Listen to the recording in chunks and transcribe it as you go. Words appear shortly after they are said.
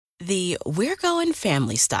The We're Going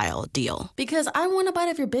Family Style deal. Because I want a bite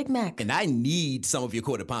of your Big Mac. And I need some of your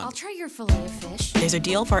Quarter Pounder. I'll try your filet of fish. There's a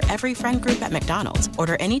deal for every friend group at McDonald's.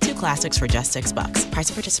 Order any two classics for just $6.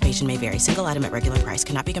 Price of participation may vary. Single item at regular price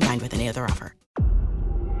cannot be combined with any other offer.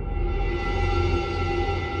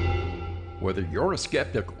 Whether you're a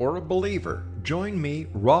skeptic or a believer, join me,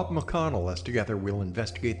 Rob McConnell, as together we'll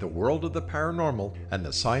investigate the world of the paranormal and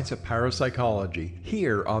the science of parapsychology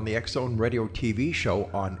here on the X-Zone Radio TV show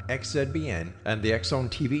on XZBN and the X-Zone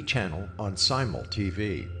TV channel on Simul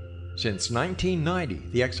TV. Since 1990,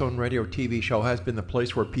 the X-Zone Radio TV show has been the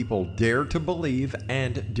place where people dare to believe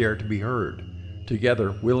and dare to be heard.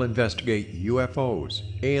 Together, we'll investigate UFOs,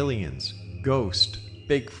 aliens, ghosts,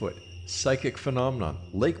 Bigfoot, psychic phenomenon,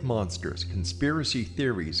 lake monsters, conspiracy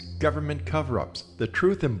theories, government cover-ups, the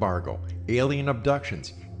truth embargo, alien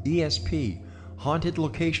abductions, ESP, haunted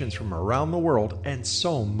locations from around the world, and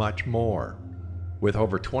so much more. With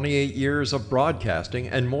over 28 years of broadcasting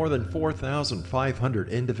and more than 4,500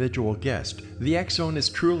 individual guests, the X-Zone is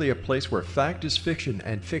truly a place where fact is fiction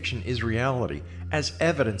and fiction is reality, as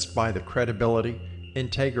evidenced by the credibility,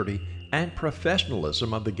 integrity, and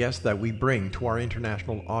professionalism of the guests that we bring to our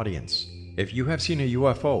international audience. If you have seen a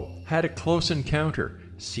UFO, had a close encounter,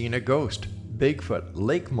 seen a ghost, Bigfoot,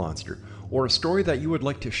 lake monster, or a story that you would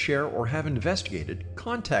like to share or have investigated,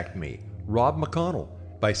 contact me, Rob McConnell,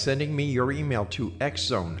 by sending me your email to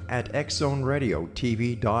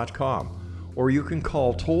xzone@xzoneradiotv.com, or you can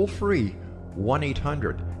call toll-free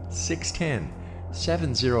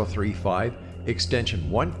 1-800-610-7035,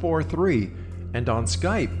 extension 143, and on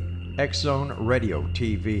Skype, X-Zone Radio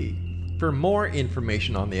TV. For more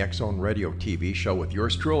information on the X-Zone Radio TV show with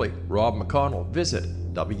yours truly, Rob McConnell,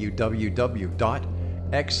 visit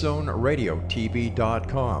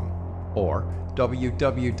www.xzoneradiotv.com or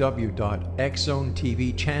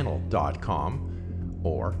www.xzonetvchannel.com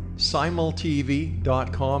or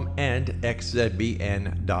simultv.com and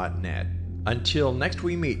xzbn.net. Until next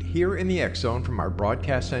we meet here in the X-Zone from our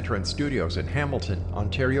broadcast center and studios in Hamilton,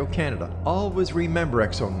 Ontario, Canada, always remember,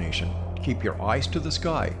 X-Zone Nation, keep your eyes to the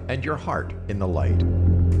sky and your heart in the light.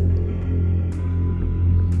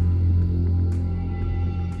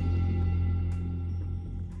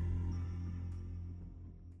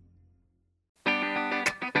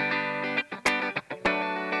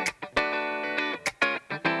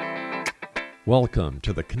 Welcome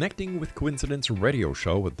to the Connecting with Coincidence radio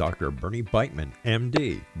show with Dr. Bernie Beitman,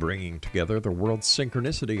 MD, bringing together the world's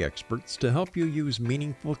synchronicity experts to help you use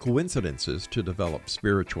meaningful coincidences to develop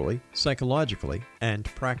spiritually, psychologically, and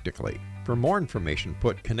practically. For more information,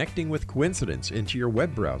 put Connecting with Coincidence into your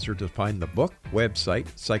web browser to find the book, website,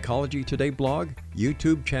 Psychology Today blog,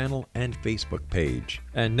 YouTube channel, and Facebook page.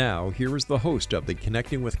 And now, here is the host of the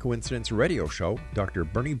Connecting with Coincidence radio show, Dr.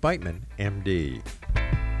 Bernie Beitman, MD.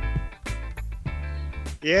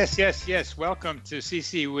 Yes. Welcome to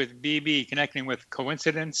CC with BB, Connecting with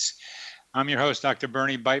Coincidence. I'm your host, Dr.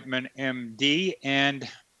 Bernie Beitman, MD. And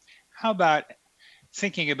how about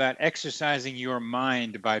thinking about exercising your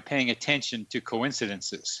mind by paying attention to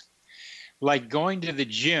coincidences? Like going to the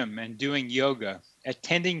gym and doing yoga,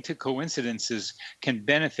 attending to coincidences can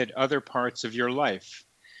benefit other parts of your life.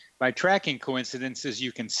 By tracking coincidences,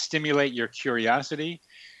 you can stimulate your curiosity,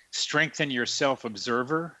 strengthen your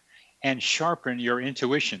self-observer, and sharpen your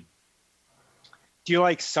intuition. Do you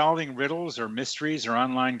like solving riddles or mysteries or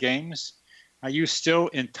online games? Are you still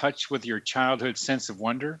in touch with your childhood sense of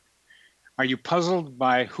wonder? Are you puzzled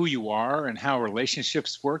by who you are and how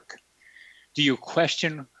relationships work? Do you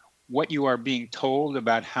question what you are being told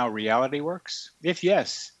about how reality works? If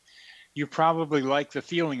yes, you probably like the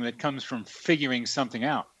feeling that comes from figuring something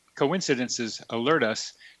out. Coincidences alert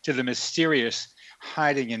us to the mysterious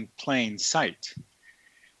hiding in plain sight.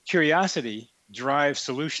 Curiosity drives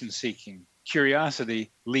solution seeking.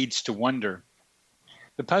 Curiosity leads to wonder.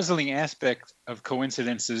 The puzzling aspect of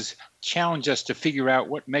coincidences challenge us to figure out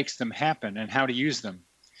what makes them happen and how to use them.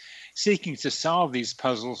 Seeking to solve these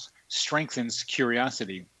puzzles strengthens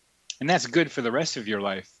curiosity, and that's good for the rest of your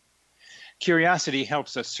life. Curiosity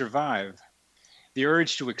helps us survive. The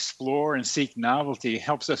urge to explore and seek novelty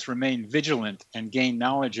helps us remain vigilant and gain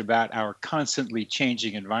knowledge about our constantly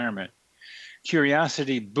changing environment.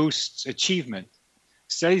 Curiosity boosts achievement.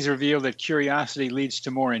 Studies reveal that curiosity leads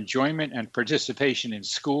to more enjoyment and participation in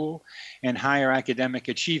school and higher academic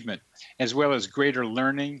achievement, as well as greater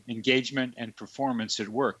learning, engagement, and performance at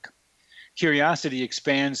work. Curiosity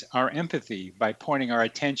expands our empathy by pointing our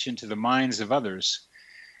attention to the minds of others.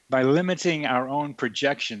 By limiting our own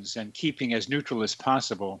projections and keeping as neutral as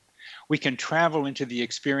possible, we can travel into the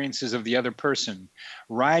experiences of the other person,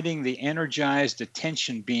 riding the energized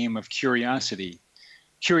attention beam of curiosity.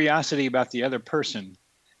 curiosity about the other person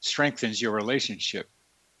strengthens your relationship.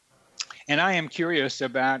 And I am curious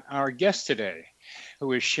about our guest today,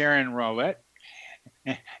 who is Sharon Rawlette,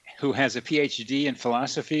 who has a PhD in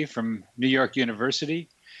philosophy from New York University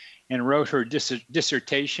and wrote her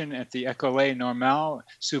dissertation at the Ecole Normale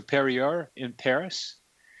Supérieure in Paris.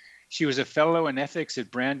 She was a fellow in ethics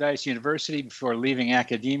at Brandeis University before leaving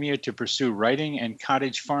academia to pursue writing and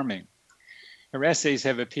cottage farming. Her essays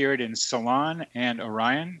have appeared in Salon and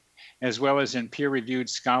Orion, as well as in peer-reviewed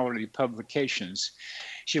scholarly publications.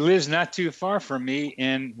 She lives not too far from me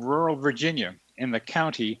in rural Virginia, in the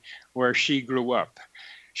county where she grew up.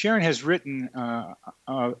 Sharon has written a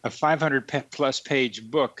 500-plus page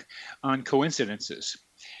book on coincidences.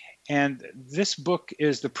 And this book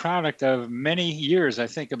is the product of many years, I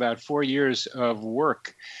think about 4 years of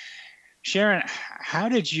work. Sharon, how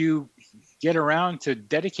did you get around to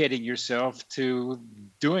dedicating yourself to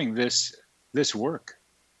doing this work?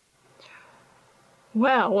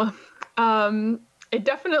 Well, it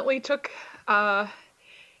definitely took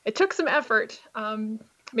some effort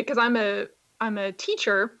because I'm a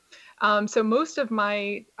teacher. So most of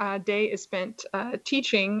my day is spent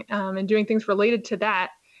teaching and doing things related to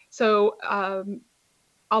that. So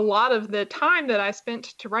a lot of the time that I spent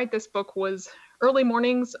to write this book was early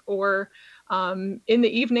mornings or in the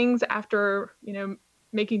evenings after,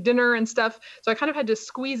 making dinner and stuff. So I kind of had to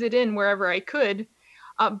squeeze it in wherever I could.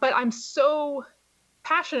 But I'm so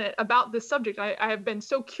passionate about this subject. I have been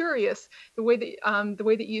so curious the way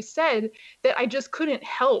that you said that I just couldn't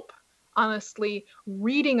help, honestly,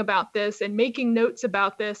 reading about this and making notes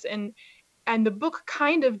about this. And the book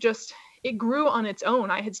kind of just, it grew on its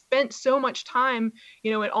own. I had spent so much time,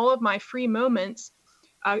 in all of my free moments,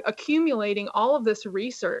 accumulating all of this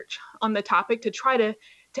research on the topic to try to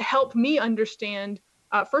help me understand,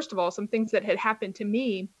 first of all, some things that had happened to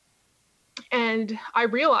me. And I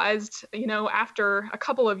realized, after a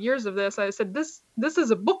couple of years of this, I said, this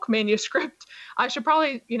is a book manuscript. I should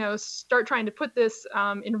probably, start trying to put this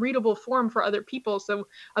in readable form for other people so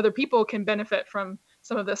other people can benefit from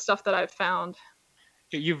some of this stuff that I've found.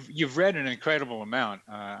 You've read an incredible amount.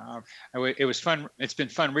 It was fun. It's been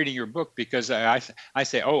fun reading your book because I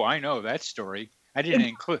say, oh, I know that story. I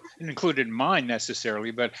didn't include it in mine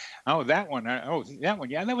necessarily, but that one.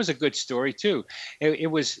 Yeah, that was a good story too.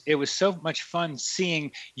 It was so much fun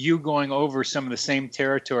seeing you going over some of the same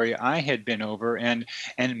territory I had been over and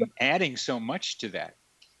adding so much to that.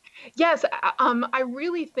 Yes, I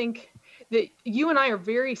really think that you and I are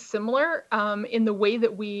very similar in the way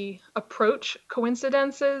that we approach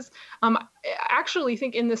coincidences. I actually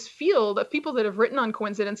think in this field of people that have written on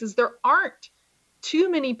coincidences, there aren't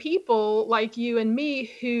too many people like you and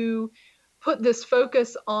me who put this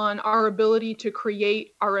focus on our ability to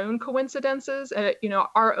create our own coincidences and,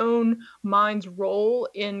 our own mind's role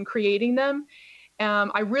in creating them.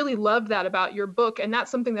 I really love that about your book. And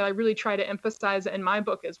that's something that I really try to emphasize in my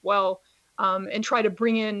book as well, and try to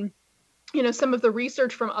bring in, some of the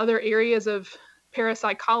research from other areas of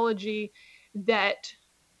parapsychology that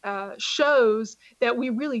shows that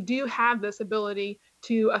we really do have this ability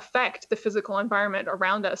to affect the physical environment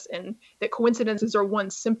around us, and that coincidences are one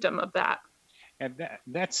symptom of that. And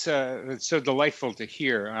that's so delightful to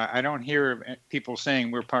hear. I don't hear people saying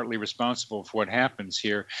we're partly responsible for what happens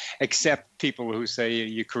here, except people who say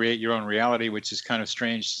you create your own reality, which is kind of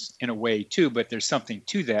strange in a way too, but there's something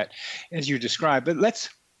to that, as you described. But let's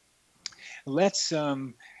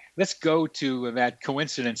go to that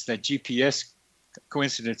coincidence, that GPS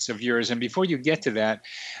coincidence of yours. And before you get to that,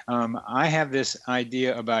 I have this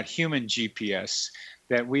idea about human GPS,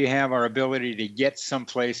 that we have our ability to get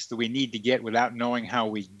someplace that we need to get without knowing how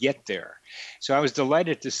we get there. So I was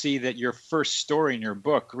delighted to see that your first story in your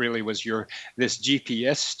book really was this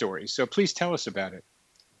GPS story. So please tell us about it.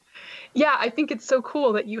 Yeah, I think it's so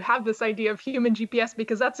cool that you have this idea of human GPS,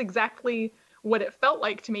 because that's exactly what it felt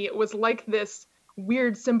like to me. It was like this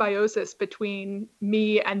weird symbiosis between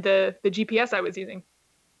me and the GPS I was using.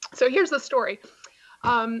 So here's the story.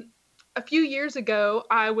 A few years ago,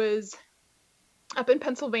 I was up in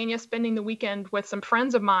Pennsylvania spending the weekend with some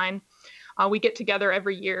friends of mine. We get together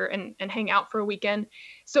every year and hang out for a weekend.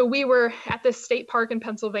 So we were at this state park in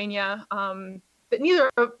Pennsylvania that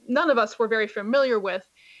none of us were very familiar with.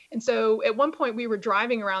 And so at one point we were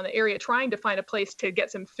driving around the area trying to find a place to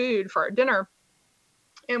get some food for our dinner.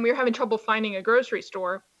 And we were having trouble finding a grocery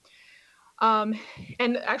store. And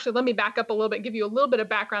actually, let me back up a little bit, give you a little bit of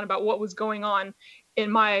background about what was going on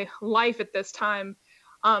in my life at this time.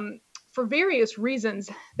 For various reasons,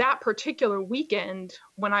 that particular weekend,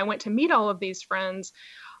 when I went to meet all of these friends,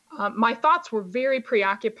 my thoughts were very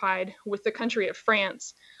preoccupied with the country of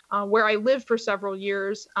France. where I lived for several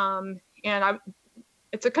years.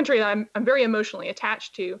 It's a country that I'm very emotionally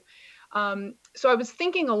attached to. So I was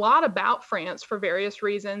thinking a lot about France for various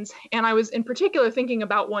reasons. And I was in particular thinking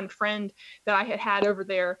about one friend that I had over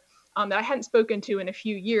there that I hadn't spoken to in a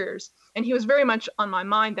few years. And he was very much on my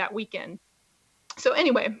mind that weekend. So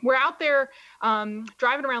anyway, we're out there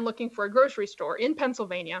driving around looking for a grocery store in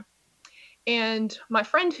Pennsylvania. And my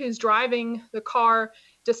friend who's driving the car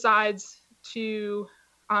decides to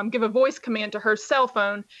give a voice command to her cell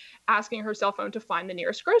phone, asking her cell phone to find the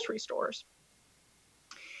nearest grocery stores.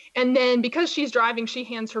 And then because she's driving, she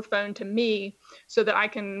hands her phone to me so that I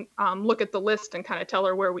can look at the list and kind of tell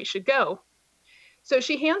her where we should go. So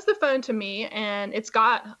she hands the phone to me, and it's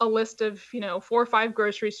got a list of, 4 or 5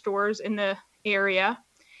 grocery stores in the area,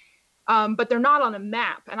 but they're not on a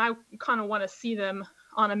map. And I kind of want to see them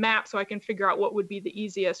on a map so I can figure out what would be the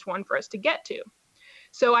easiest one for us to get to.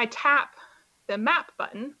 So I tap the map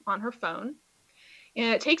button on her phone,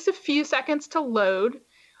 and it takes a few seconds to load.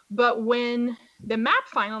 But when the map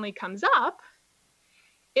finally comes up,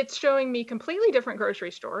 it's showing me completely different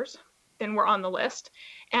grocery stores than were on the list.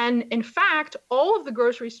 And in fact, all of the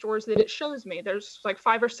grocery stores that it shows me, there's like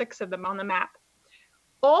 5 or 6 of them on the map,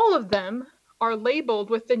 all of them are labeled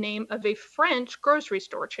with the name of a French grocery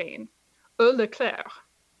store chain, Au Leclerc.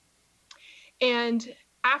 And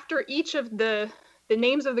after each of the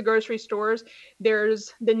names of the grocery stores,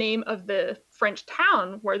 there's the name of the French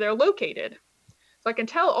town where they're located. So I can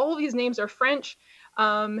tell all of these names are French.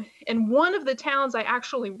 And one of the towns I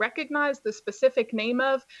actually recognized the specific name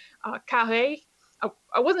of, Carré.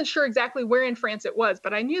 I wasn't sure exactly where in France it was,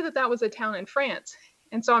 but I knew that was a town in France.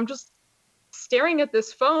 And so I'm just staring at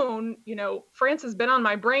this phone. France has been on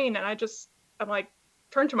my brain, and I'm like,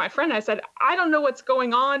 turned to my friend. I said, I don't know what's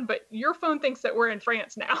going on, but your phone thinks that we're in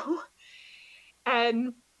France now.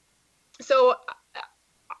 And so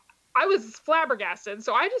I was flabbergasted.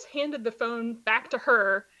 So I just handed the phone back to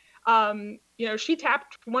her. She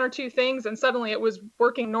tapped 1 or 2 things, and suddenly it was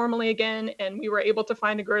working normally again, and we were able to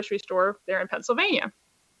find a grocery store there in Pennsylvania.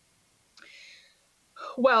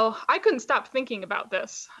 Well, I couldn't stop thinking about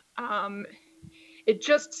this. It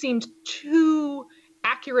just seemed too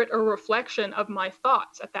accurate a reflection of my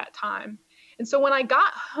thoughts at that time. And so when I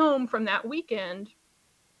got home from that weekend,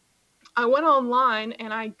 I went online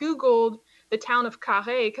and I Googled the town of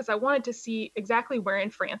Carré because I wanted to see exactly where in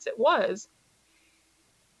France it was.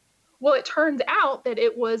 Well, it turns out that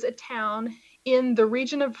it was a town in the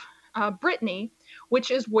region of Brittany,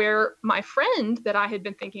 which is where my friend that I had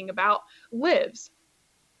been thinking about lives.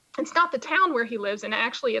 It's not the town where he lives, and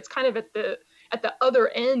actually it's kind of at the other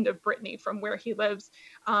end of Brittany from where he lives.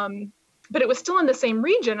 But it was still in the same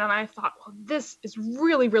region, and I thought, well, this is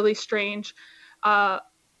really, really strange.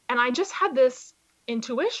 And I just had this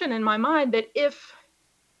intuition in my mind that if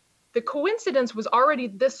the coincidence was already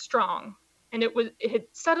this strong, and it had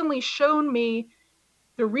suddenly shown me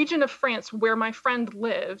the region of France where my friend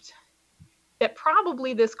lived, that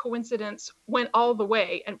probably this coincidence went all the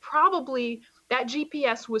way, and probably that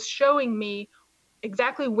GPS was showing me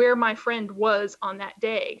exactly where my friend was on that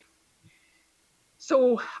day.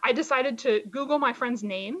 So I decided to Google my friend's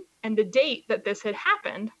name and the date that this had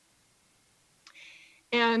happened.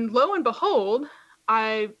 And lo and behold,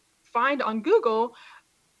 I find on Google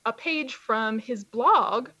a page from his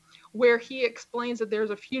blog where he explains that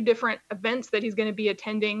there's a few different events that he's going to be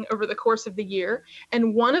attending over the course of the year.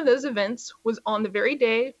 And one of those events was on the very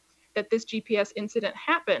day that this GPS incident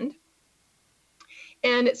happened.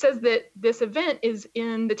 And it says that this event is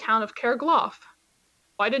in the town of Kerglof.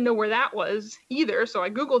 Well, I didn't know where that was either, so I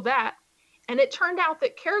Googled that. And it turned out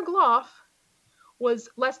that Kerglof was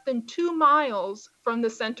less than 2 miles from the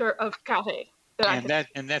center of Carré.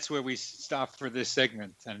 And that's where we stop for this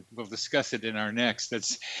segment, and we'll discuss it in our next.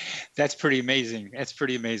 That's pretty amazing. That's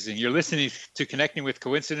pretty amazing. You're listening to Connecting with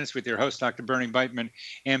Coincidence with your host, Dr. Bernie Beitman,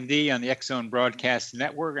 MD, on the X-Zone Broadcast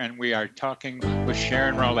Network, and we are talking with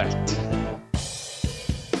Sharon Rawlette.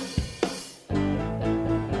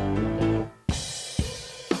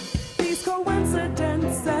 These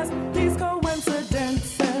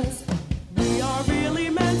coincidences, we are really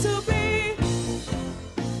meant to be.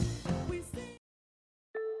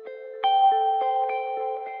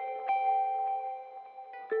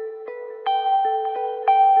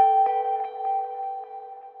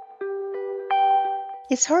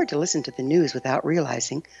 It's hard to listen to the news without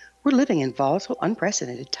realizing we're living in volatile,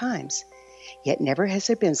 unprecedented times. Yet never has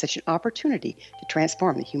there been such an opportunity to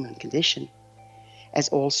transform the human condition. As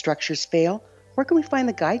old structures fail, where can we find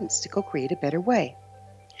the guidance to co-create a better way?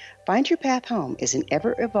 Find Your Path Home is an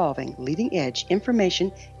ever-evolving, leading-edge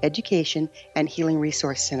information, education, and healing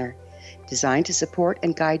resource center designed to support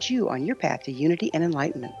and guide you on your path to unity and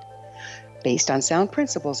enlightenment. Based on sound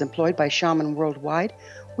principles employed by shaman worldwide,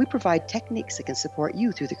 we provide techniques that can support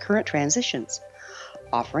you through the current transitions,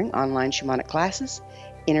 offering online shamanic classes,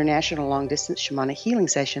 international long-distance shamanic healing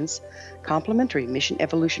sessions, complimentary Mission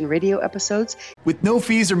Evolution radio episodes. With no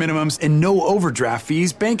fees or minimums and no overdraft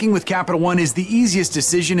fees, banking with Capital One is the easiest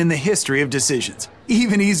decision in the history of decisions.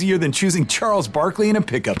 Even easier than choosing Charles Barkley in a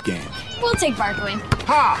pickup game. We'll take Barkley.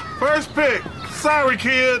 Ha! First pick! Sorry,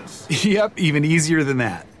 kids! Yep, even easier than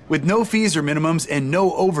that. With no fees or minimums and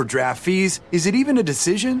no overdraft fees, is it even a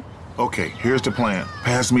decision? Okay, here's the plan.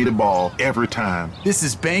 Pass me the ball every time. This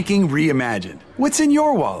is banking reimagined. What's in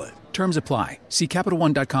your wallet? Terms apply. See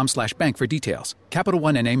CapitalOne.com/bank for details. Capital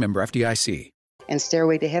One N.A. member FDIC. And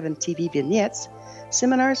Stairway to Heaven TV vignettes,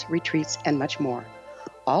 seminars, retreats, and much more.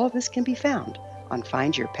 All of this can be found on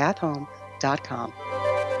findyourpathhome.com.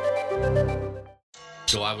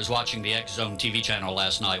 So I was watching the X Zone TV channel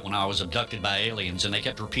last night when I was abducted by aliens, and they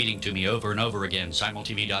kept repeating to me over and over again,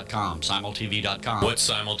 simultv.com, simultv.com. What's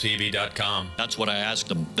simultv.com? That's what I asked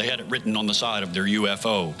them. They had it written on the side of their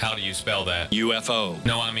UFO. How do you spell that? UFO.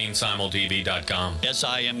 No, I mean simultv.com.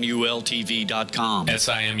 simultv.com.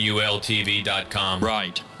 simultv.com.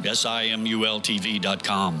 Right.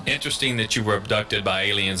 simultv.com. Interesting that you were abducted by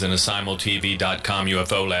aliens in a simultv.com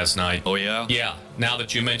UFO last night. Oh, yeah? Yeah. Now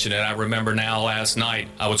that you mention it, I remember now last night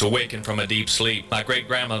I was awakened from a deep sleep. My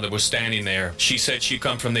great-grandmother was standing there. She said she'd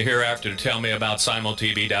come from the hereafter to tell me about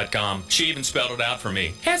simultv.com. She even spelled it out for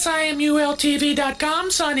me.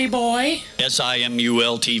 simultv.com, sonny boy.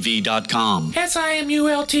 simultv.com.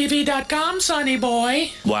 simultv.com, sonny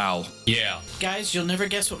boy. Wow. Yeah. Guys, you'll never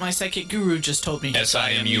guess what my psychic guru just told me.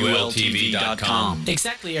 simultv.com.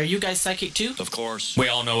 Exactly. Are you guys psychic too? Of course. We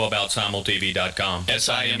all know about simultv.com.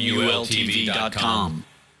 simultv.com.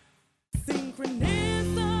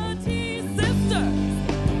 Synchronicity sisters,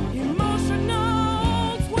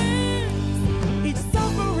 emotional twins, each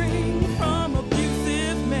suffering from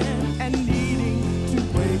abusive men and needing to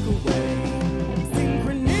break away.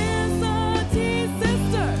 Synchronicity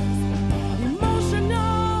sisters,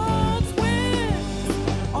 emotional twins,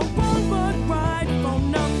 a one-word ride,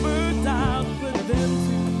 phone number dialed, put them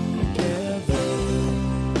together.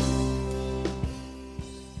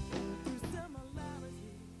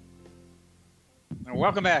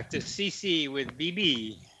 Welcome back to CC with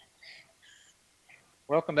BB.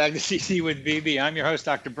 Welcome back to CC with BB. I'm your host,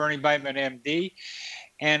 Dr. Bernie Beitman, MD,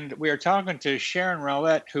 and we are talking to Sharon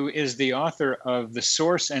Rawlette, who is the author of The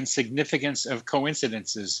Source and Significance of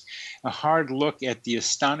Coincidences, a hard look at the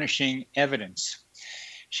astonishing evidence.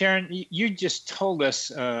 Sharon, you just told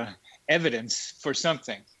us evidence for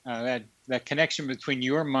something, that connection between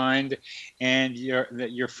your mind and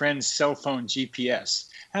your friend's cell phone GPS.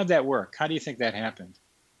 How'd that work? How do you think that happened?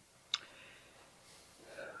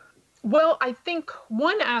 Well, I think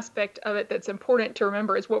one aspect of it that's important to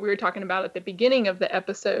remember is what we were talking about at the beginning of the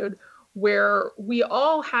episode, where we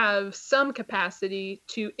all have some capacity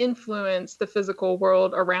to influence the physical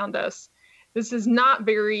world around us. This is not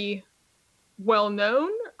very well known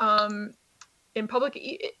in public,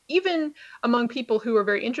 even among people who are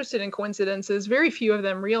very interested in coincidences. Very few of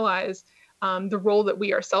them realize the role that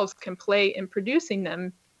we ourselves can play in producing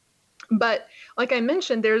them. But like I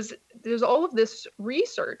mentioned, there's all of this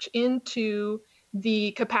research into the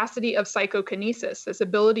capacity of psychokinesis, this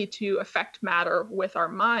ability to affect matter with our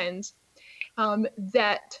minds,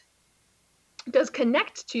 that does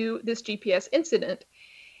connect to this GPS incident.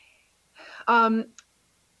 And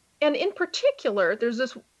in particular, there's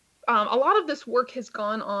this, a lot of this work has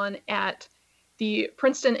gone on at the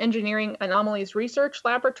Princeton Engineering Anomalies Research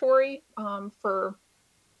Laboratory for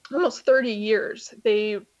almost 30 years.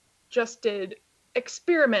 They just did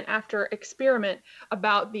experiment after experiment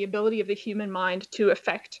about the ability of the human mind to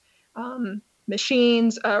affect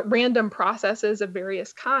machines, random processes of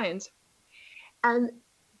various kinds. And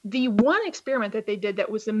the one experiment that they did that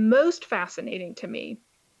was the most fascinating to me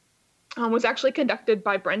was actually conducted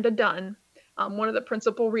by Brenda Dunn, one of the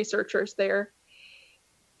principal researchers there.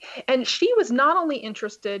 And she was not only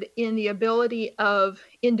interested in the ability of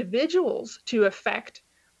individuals to affect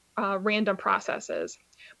random processes,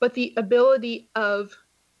 but the ability of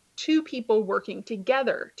two people working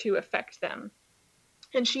together to affect them.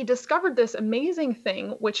 And she discovered this amazing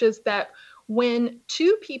thing, which is that when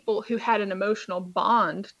two people who had an emotional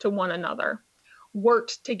bond to one another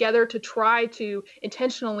worked together to try to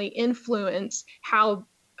intentionally influence how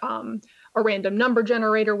a random number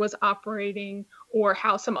generator was operating or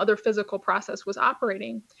how some other physical process was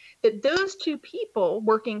operating, that those two people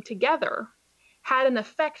working together had an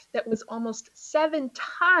effect that was almost 7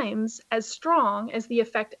 times as strong as the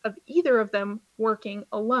effect of either of them working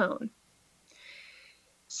alone.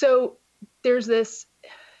 So there's this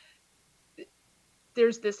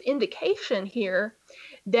indication here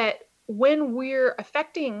that when we're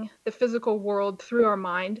affecting the physical world through our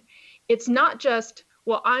mind, it's not just,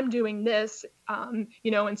 well, I'm doing this, and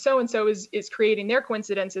so is creating their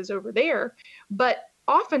coincidences over there, but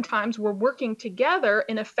oftentimes we're working together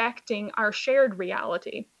in affecting our shared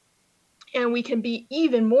reality. And we can be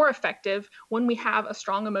even more effective when we have a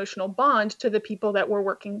strong emotional bond to the people that we're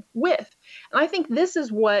working with. And I think this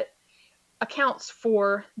is what accounts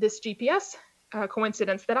for this GPS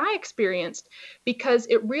coincidence that I experienced, because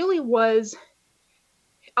it really was,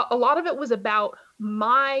 a lot of it was about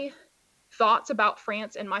my thoughts about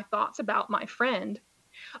France and my thoughts about my friend.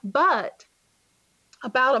 But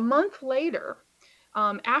about a month later,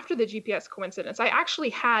 after the GPS coincidence, I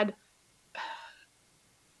actually had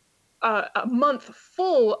a month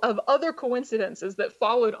full of other coincidences that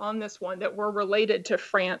followed on this one that were related to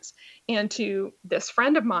France and to this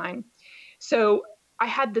friend of mine. So I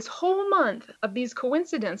had this whole month of these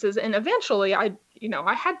coincidences, and eventually I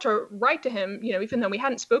had to write to him, even though we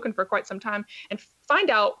hadn't spoken for quite some time, and find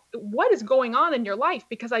out what is going on in your life,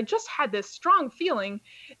 because I just had this strong feeling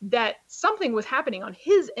that something was happening on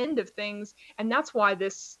his end of things, and that's why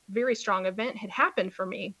this very strong event had happened for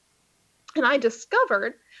me. And I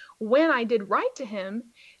discovered when I did write to him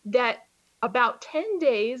that about 10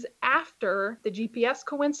 days after the GPS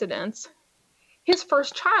coincidence, his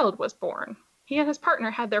first child was born. He and his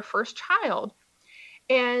partner had their first child.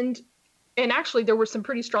 And actually there were some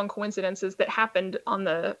pretty strong coincidences that happened on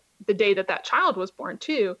the day that child was born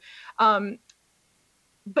too.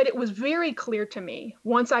 But it was very clear to me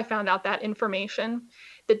once I found out that information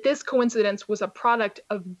that this coincidence was a product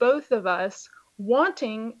of both of us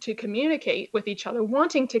wanting to communicate with each other,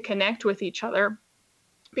 wanting to connect with each other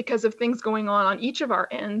because of things going on each of our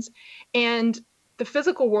ends, and the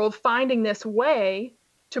physical world finding this way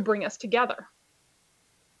to bring us together.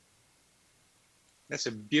 That's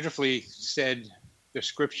a beautifully said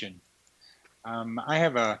description. I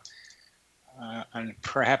have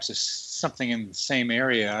perhaps something in the same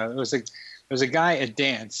area. There's a guy at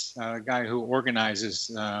dance, a guy who organizes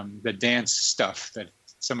the dance stuff that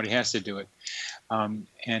somebody has to do it,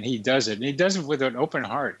 and he does it. And he does it with an open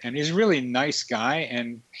heart, and he's a really nice guy.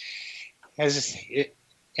 And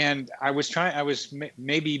I was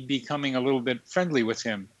maybe becoming a little bit friendly with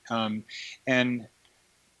him, and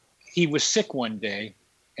he was sick one day,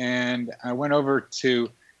 and I went over to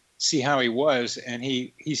see how he was, and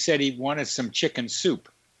he said he wanted some chicken soup.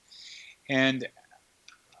 And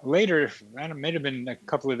later, it may have been a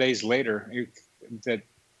couple of days later, that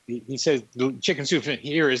he said the chicken soup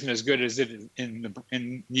here isn't as good as it in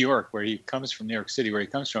New York, where he comes from, New York City, where he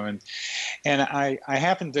comes from. And I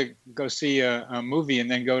happened to go see a movie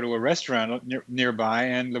and then go to a restaurant nearby,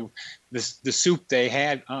 and the soup they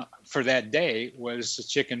had for that day was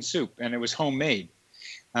chicken soup, and it was homemade.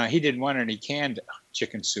 He didn't want any canned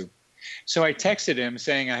chicken soup. So I texted him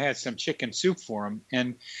saying I had some chicken soup for him.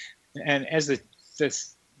 And as the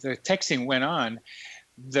texting went on,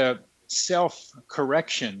 the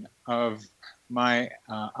self-correction of my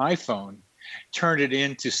iPhone turned it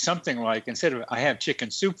into something like, instead of I have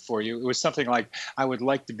chicken soup for you, it was something like, I would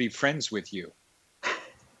like to be friends with you.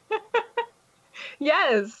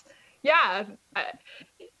 Yes. Yeah.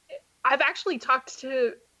 I've actually talked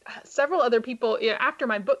to several other people after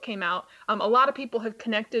my book came out. A lot of people have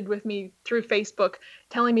connected with me through Facebook,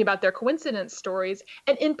 telling me about their coincidence stories.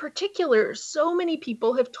 And in particular, so many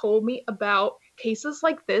people have told me about cases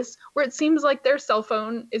like this, where it seems like their cell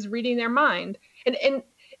phone is reading their mind. And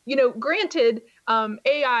granted,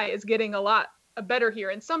 AI is getting a lot better here,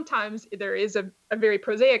 and sometimes there is a very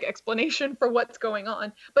prosaic explanation for what's going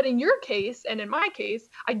on. But in your case, and in my case,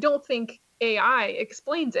 I don't think AI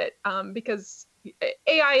explains it, because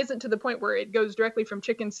AI isn't to the point where it goes directly from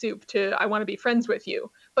chicken soup to I want to be friends with you.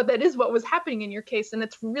 But that is what was happening in your case, and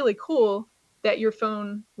it's really cool that your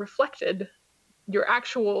phone reflected your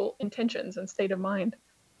actual intentions and state of mind.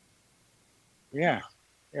 Yeah.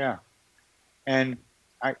 And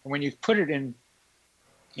when you put it in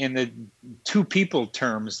the two people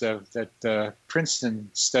terms that the Princeton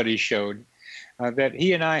study showed, that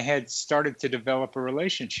he and I had started to develop a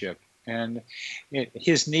relationship, and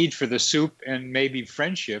his need for the soup and maybe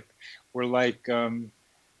friendship were like a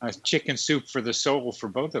chicken soup for the soul for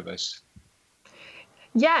both of us.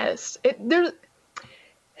 Yes,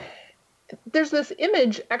 there's this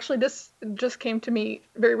image, actually this just came to me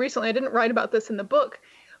very recently. I didn't write about this in the book,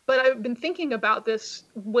 but I've been thinking about this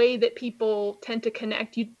way that people tend to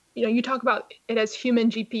connect. you talk about it as human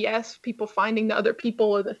GPS, people finding the other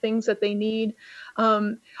people or the things that they need.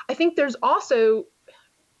 I think there's also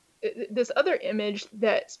this other image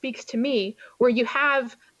that speaks to me where you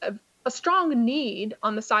have a strong need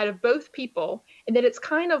on the side of both people, and that it's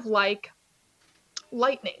kind of like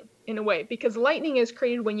lightning in a way, because lightning is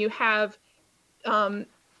created when you have an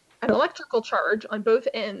electrical charge on both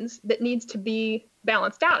ends that needs to be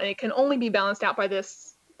balanced out, and it can only be balanced out by the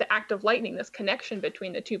act of lightning, this connection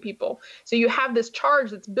between the two people. So you have this charge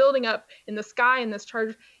that's building up in the sky and this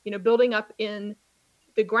charge, building up in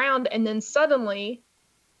the ground, and then suddenly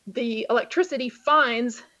the electricity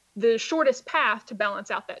finds the shortest path to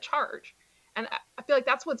balance out that charge. And I feel like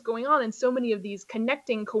that's what's going on in so many of these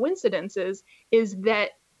connecting coincidences, is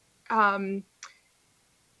that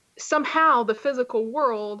somehow the physical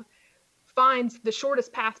world finds the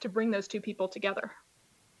shortest path to bring those two people together.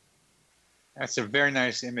 That's a very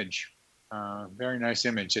nice image. Very nice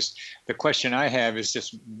image. Just the question I have is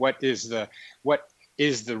just what is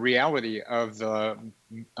the reality of the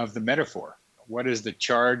metaphor? What is the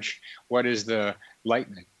charge? What is the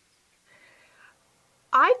lightning?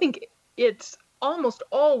 I think it's almost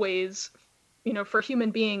always, for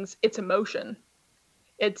human beings, it's emotion.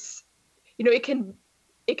 It's, it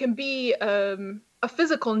can be a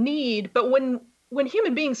physical need, but when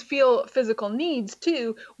human beings feel physical needs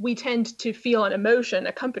too, we tend to feel an emotion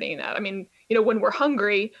accompanying that. I mean, when we're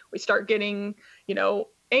hungry, we start getting,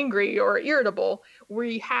 angry or irritable.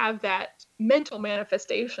 We have that mental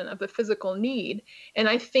manifestation of the physical need. And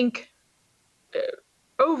I think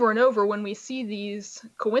over and over, when we see these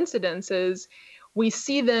coincidences, we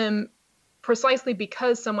see them precisely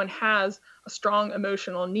because someone has a strong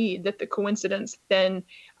emotional need that the coincidence then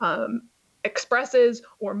expresses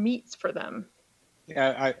or meets for them.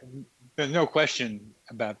 Yeah, there's no question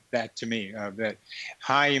about that to me, that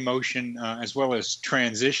high emotion as well as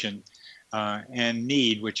transition and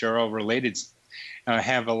need, which are all related,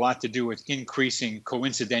 have a lot to do with increasing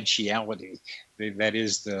coincidentiality. That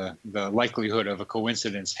is the likelihood of a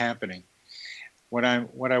coincidence happening. What I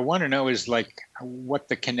want to know is what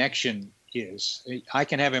the connection is. I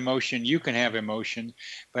can have emotion, you can have emotion,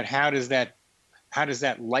 but how does that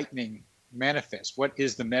lightning manifest? What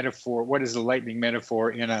is the metaphor? What is the lightning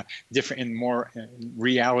metaphor in more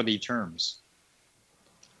reality terms?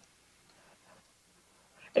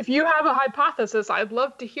 If you have a hypothesis, I'd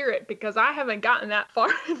love to hear it, because I haven't gotten that far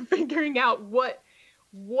in figuring out what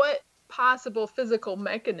possible physical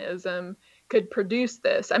mechanism could produce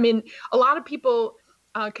this. I mean, a lot of people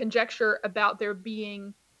conjecture about there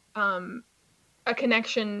being a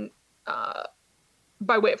connection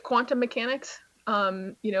by way of quantum mechanics.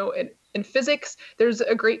 In physics, there's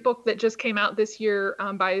a great book that just came out this year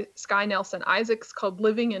by Sky Nelson Isaacs called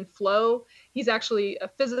Living in Flow. He's actually a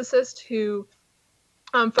physicist who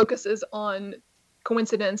focuses on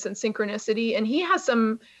coincidence and synchronicity, and he has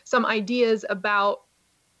some ideas about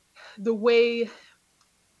the way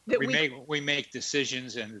that we make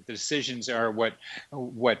decisions, and the decisions are what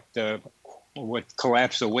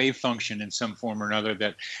collapse a wave function in some form or another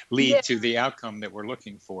that lead to the outcome that we're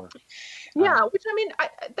looking for. Yeah, which I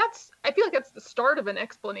feel like that's the start of an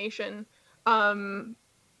explanation.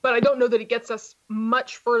 But I don't know that it gets us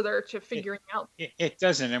much further to figuring out. It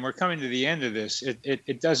doesn't, and we're coming to the end of this.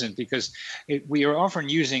 It doesn't, because we are often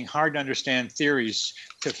using hard to understand theories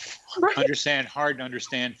to understand hard to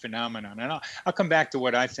understand phenomenon. And I'll come back to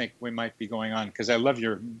what I think we might be going on, because I love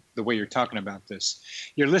the way you're talking about this.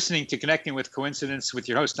 You're listening to Connecting with Coincidence with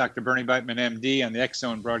your host, Dr. Bernie Beitman, MD, on the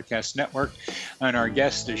X-Zone Broadcast Network. And our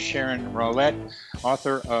guest is Sharon Rawlette,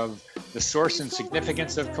 author of The Source and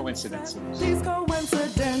Significance of Coincidences. These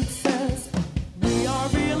coincidences, we are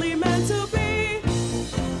really meant to be.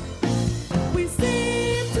 We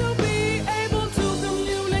seem to be able to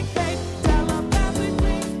communicate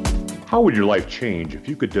telepathically. How would your life change if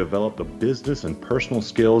you could develop the business and personal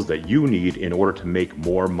skills that you need in order to make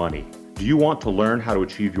more money? Do you want to learn how to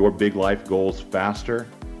achieve your big life goals faster?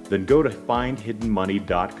 Then go to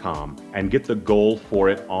findhiddenmoney.com and get the Goal for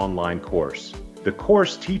It online course. The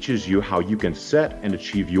course teaches you how you can set and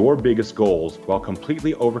achieve your biggest goals while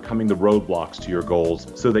completely overcoming the roadblocks to your goals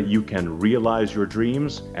so that you can realize your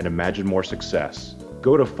dreams and imagine more success.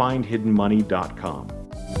 Go to findhiddenmoney.com.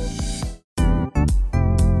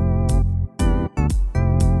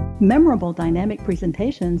 Memorable dynamic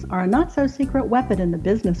presentations are a not-so-secret weapon in the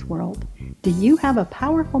business world. Do you have a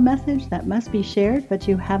powerful message that must be shared, but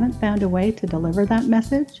you haven't found a way to deliver that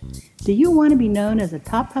message? Do you want to be known as a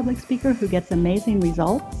top public speaker who gets amazing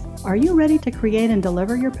results? Are you ready to create and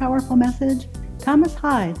deliver your powerful message? Thomas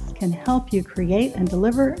Hides can help you create and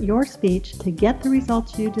deliver your speech to get the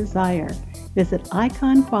results you desire. Visit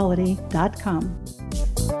iconquality.com.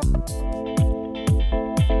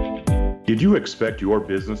 Did you expect your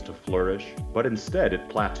business to flourish, but instead it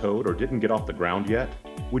plateaued or didn't get off the ground yet?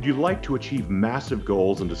 Would you like to achieve massive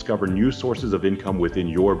goals and discover new sources of income within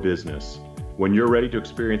your business? When you're ready to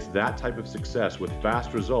experience that type of success with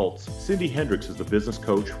fast results, Cindy Hendricks is the business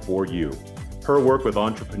coach for you. Her work with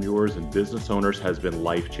entrepreneurs and business owners has been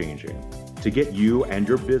life-changing. To get you and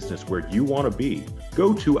your business where you want to be,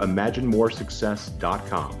 go to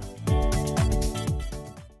imaginemoresuccess.com.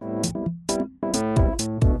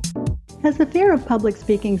 Has the fear of public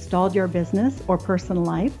speaking stalled your business or personal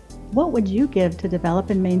life? What would you give to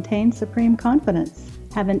develop and maintain supreme confidence?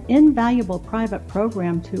 Have an invaluable private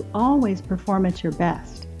program to always perform at your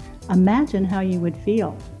best. Imagine how you would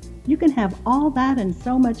feel. You can have all that and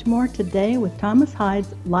so much more today with Thomas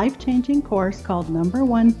Hyde's life-changing course called Number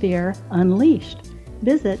One Fear Unleashed.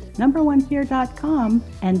 Visit numberonefear.com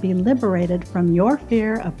and be liberated from your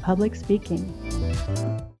fear of public speaking.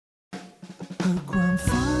 Her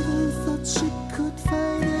grandfather thought she could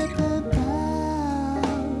find a pen pal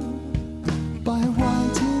by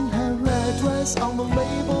writing her address on the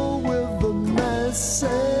label with the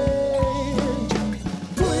message,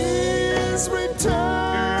 "Please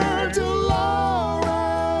return to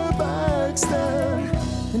Laura Baxter,"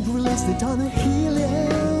 and released it on a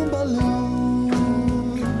helium balloon.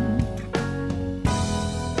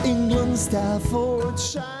 England,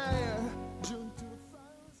 Staffordshire.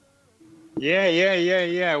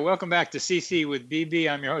 Yeah. Welcome back to CC with BB.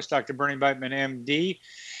 I'm your host, Dr. Bernie Beitman, MD.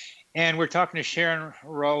 And we're talking to Sharon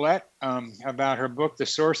Rawlette about her book, The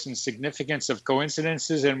Source and Significance of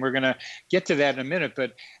Coincidences. And we're going to get to that in a minute.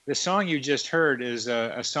 But the song you just heard is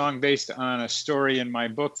a song based on a story in my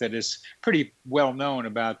book that is pretty well known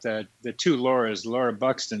about the two Lauras, Laura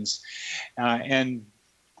Buxton's. And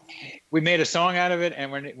we made a song out of it,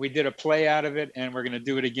 and we did a play out of it, and we're going to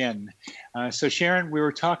do it again. So Sharon, we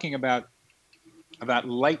were talking about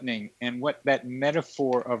lightning and what that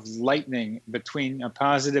metaphor of lightning between a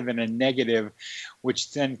positive and a negative,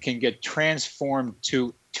 which then can get transformed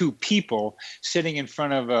to two people sitting in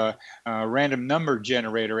front of a random number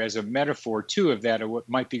generator as a metaphor too of that, of what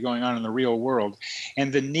might be going on in the real world.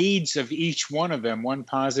 And the needs of each one of them, one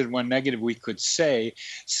positive, one negative, we could say,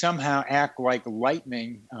 somehow act like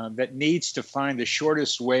lightning that needs to find the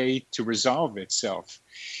shortest way to resolve itself.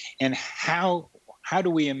 And how do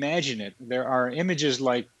we imagine it? There are images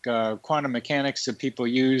like quantum mechanics that people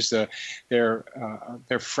use. They're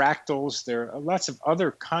fractals. There are lots of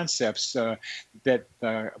other concepts that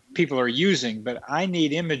people are using, but I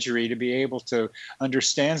need imagery to be able to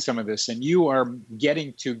understand some of this. And you are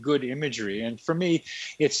getting to good imagery. And for me,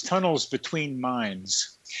 it's tunnels between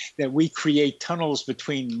minds, that we create tunnels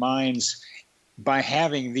between minds by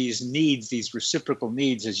having these needs, these reciprocal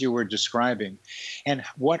needs, as you were describing. And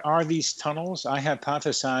what are these tunnels? I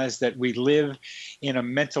hypothesize that we live in a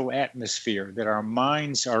mental atmosphere, that our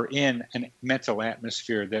minds are in a mental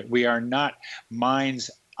atmosphere, that we are not minds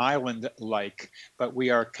island-like, but we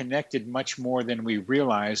are connected much more than we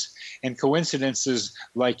realize. And coincidences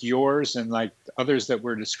like yours and like others that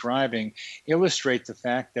we're describing illustrate the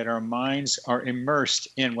fact that our minds are immersed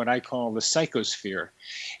in what I call the psychosphere.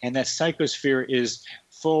 And that psychosphere is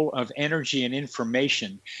full of energy and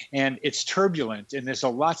information, and it's turbulent, and there's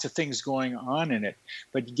lots of things going on in it.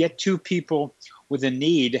 But get two people with a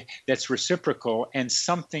need that's reciprocal, and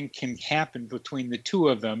something can happen between the two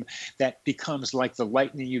of them that becomes like the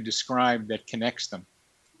lightning you described that connects them.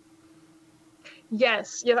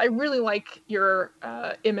 Yes, I really like your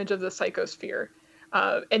image of the psychosphere,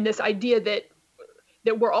 and this idea that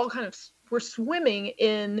we're all we're swimming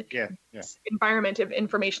in this environment of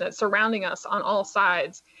information that's surrounding us on all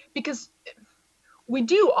sides, because we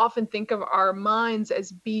do often think of our minds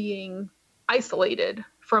as being isolated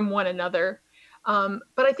from one another.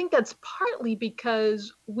 But I think that's partly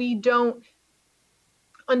because we don't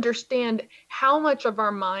understand how much of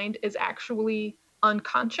our mind is actually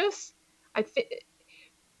unconscious. I think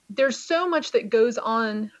there's so much that goes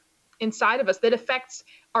on inside of us that affects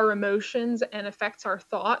our emotions and affects our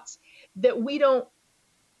thoughts that we don't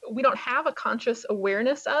have a conscious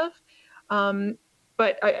awareness of.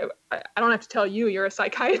 But I don't have to tell you, you're a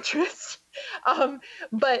psychiatrist.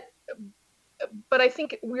 But I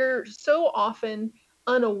think we're so often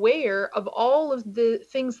unaware of all of the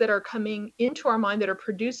things that are coming into our mind that are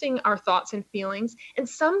producing our thoughts and feelings. And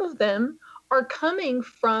some of them are coming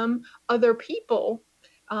from other people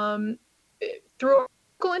through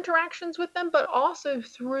interactions with them, but also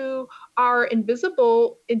through our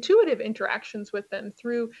invisible, intuitive interactions with them,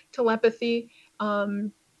 through telepathy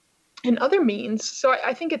and other means. So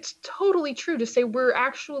I think it's totally true to say we're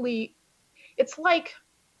actually it's like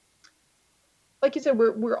you said,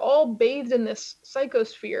 we're all bathed in this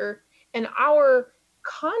psychosphere, and our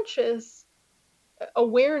conscious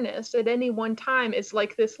awareness at any one time is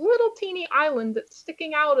like this little teeny island that's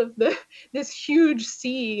sticking out of this huge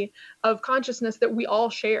sea of consciousness that we all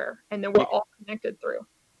share and that we're all connected through.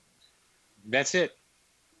 That's it.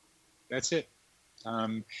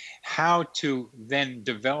 How to then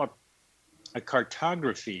develop a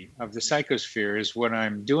cartography of the psychosphere is what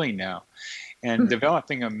I'm doing now. And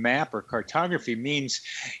developing a map or cartography means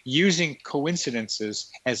using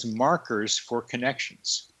coincidences as markers for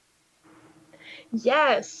connections.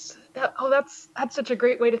 Yes. That's such a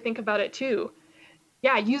great way to think about it too.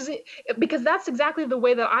 Yeah, use it, because that's exactly the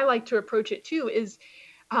way that I like to approach it too, is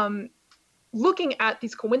looking at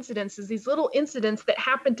these coincidences, these little incidents that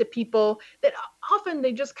happen to people that often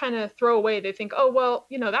they just kind of throw away. They think, oh, well,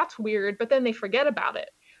 that's weird, but then they forget about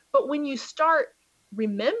it. But when you start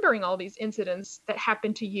remembering all these incidents that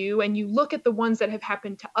happen to you, and you look at the ones that have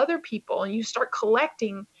happened to other people, and you start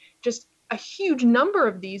collecting just a huge number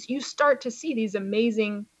of these, you start to see these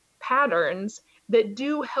amazing patterns that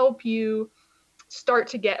do help you start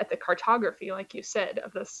to get at the cartography, like you said,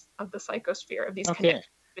 of the psychosphere, of these connections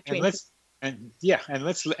between.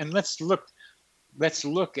 Let's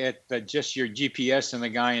look at just your GPS and the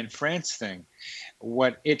guy in France thing.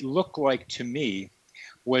 What it looked like to me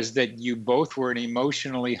was that you both were in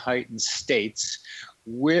emotionally heightened states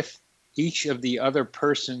with each of the other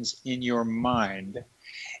persons in your mind,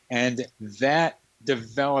 and that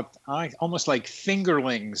developed almost like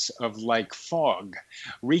fingerlings of like fog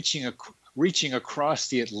reaching across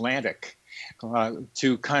the Atlantic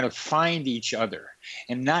to kind of find each other.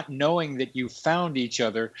 And not knowing that you found each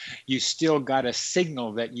other, you still got a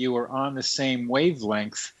signal that you were on the same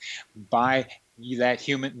wavelength by that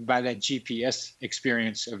GPS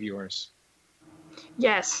experience of yours.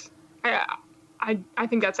 Yes, I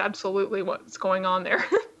think that's absolutely what's going on there.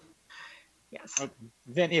 Yes.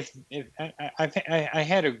 Then if I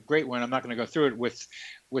had a great one, I'm not going to go through it with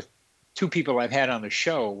two people I've had on the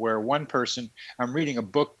show, where one person, I'm reading a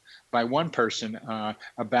book by one person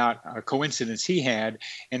about a coincidence he had,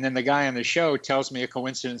 and then the guy on the show tells me a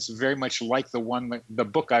coincidence very much like the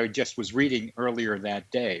book I just was reading earlier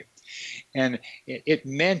that day. And it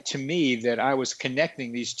meant to me that I was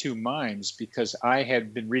connecting these two minds, because I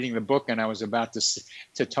had been reading the book and I was about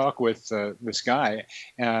to talk with this guy,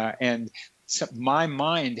 and so my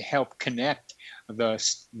mind helped connect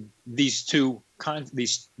these two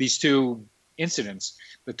incidents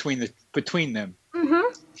between them. Mm-hmm.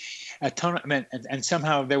 A tunnel, and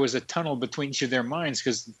somehow there was a tunnel between each of their minds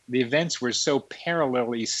because the events were so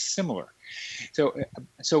parallelly similar. So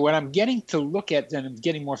what I'm getting to look at and I'm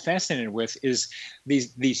getting more fascinated with is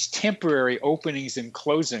these temporary openings and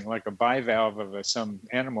closing, like a bivalve of some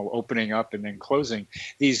animal opening up and then closing.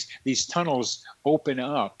 These tunnels open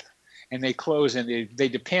up and they close, and they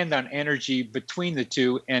depend on energy between the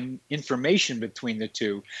two and information between the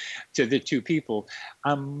two to the two people.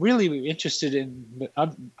 I'm really interested in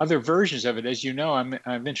other versions of it. As you know,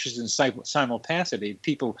 I'm interested in simultaneity.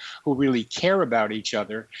 People who really care about each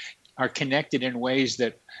other are connected in ways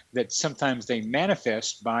that sometimes they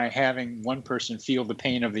manifest by having one person feel the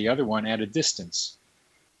pain of the other one at a distance.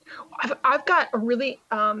 I've got a really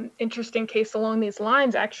interesting case along these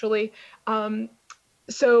lines, actually.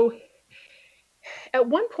 So at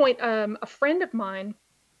one point, a friend of mine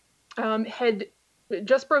had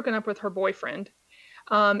just broken up with her boyfriend.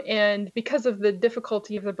 And because of the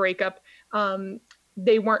difficulty of the breakup,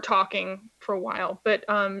 they weren't talking for a while. But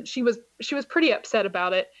she was pretty upset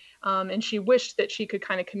about it. And she wished that she could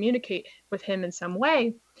kind of communicate with him in some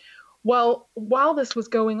way. Well, while this was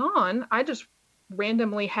going on, I just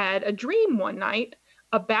randomly had a dream one night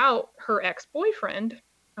about her ex-boyfriend,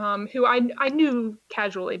 who I knew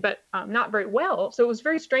casually, but not very well. So it was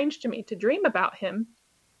very strange to me to dream about him.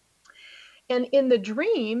 And in the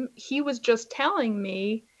dream, he was just telling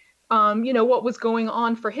me, what was going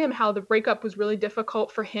on for him, how the breakup was really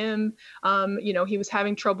difficult for him. He was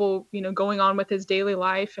having trouble, going on with his daily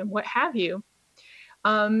life and what have you.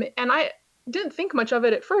 And I didn't think much of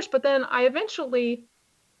it at first, but then I eventually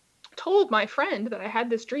told my friend that I had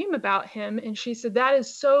this dream about him. And she said, that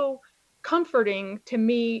is so comforting to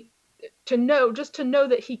me to know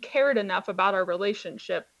that he cared enough about our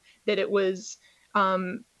relationship, that it was,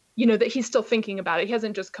 that he's still thinking about it. He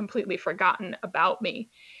hasn't just completely forgotten about me.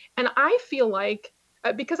 And I feel like,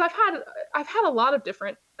 because I've had a lot of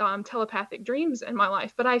different telepathic dreams in my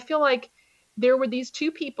life, but I feel like there were these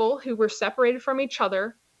two people who were separated from each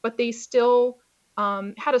other, but they still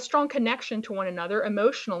had a strong connection to one another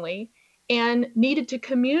emotionally and needed to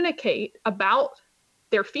communicate about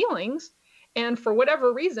their feelings. And for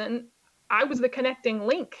whatever reason, I was the connecting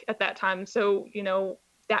link at that time. So,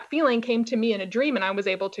 that feeling came to me in a dream, and I was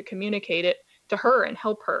able to communicate it to her and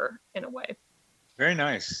help her in a way. Very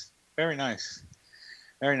nice. Very nice.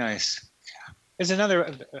 Very nice. There's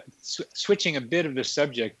another, switching a bit of the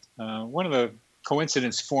subject, one of the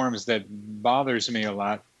coincidence forms that bothers me a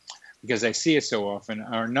lot, because I see it so often,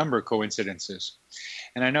 are number coincidences.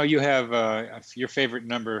 And I know you have, your favorite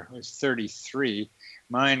number was 33.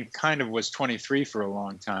 Mine kind of was 23 for a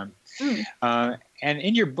long time. And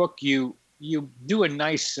in your book, you do a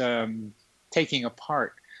nice taking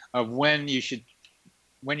apart of when you should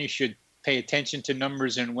pay attention to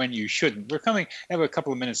numbers and when you shouldn't. I have a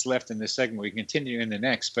couple of minutes left in this segment. We can continue in the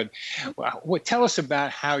next, but tell us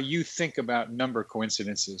about how you think about number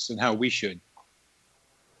coincidences and how we should.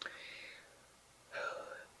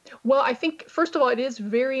 Well, I think, first of all, it is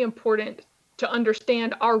very important to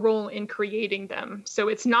understand our role in creating them. So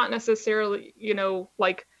it's not necessarily,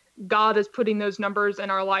 like God is putting those numbers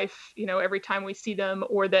in our life, every time we see them,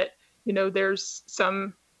 or that, there's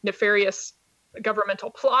some nefarious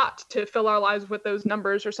governmental plot to fill our lives with those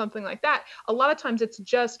numbers or something like that. A lot of times it's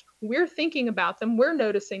just we're thinking about them, we're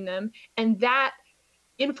noticing them, and that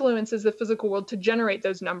influences the physical world to generate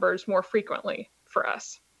those numbers more frequently for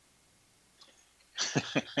us.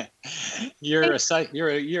 You're a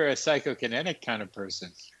psychokinetic kind of person.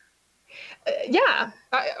 Yeah.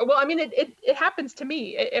 It happens to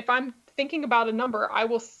me. If I'm thinking about a number, I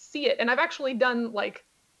will see it. And I've actually done like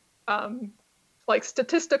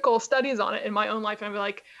statistical studies on it in my own life. And I'll be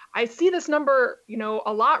like, I see this number,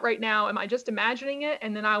 a lot right now. Am I just imagining it?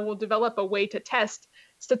 And then I will develop a way to test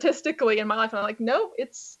statistically in my life. And I'm like, no,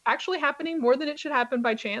 it's actually happening more than it should happen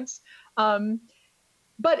by chance.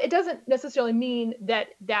 But it doesn't necessarily mean that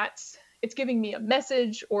it's giving me a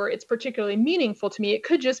message or it's particularly meaningful to me. It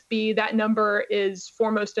could just be that number is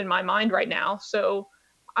foremost in my mind right now, so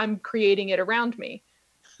I'm creating it around me.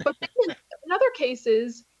 But then in other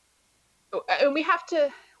cases, and we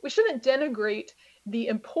shouldn't denigrate the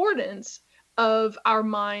importance of our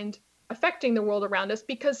mind affecting the world around us,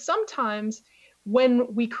 because sometimes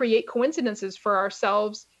when we create coincidences for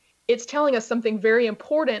ourselves, it's telling us something very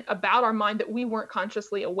important about our mind that we weren't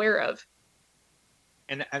consciously aware of.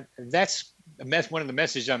 And that's one of the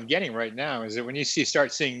messages I'm getting right now, is that when you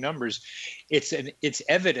start seeing numbers, it's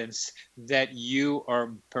evidence that you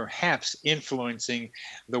are perhaps influencing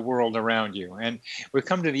the world around you. And we've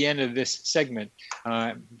come to the end of this segment.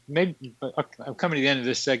 I'm coming to the end of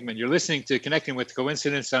this segment. You're listening to Connecting with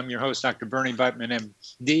Coincidence. I'm your host, Dr. Bernie Beitman,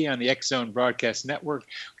 MD, on the X-Zone Broadcast Network.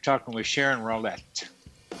 We're talking with Sharon Rawlette.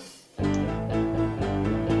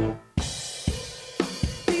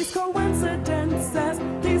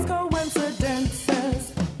 These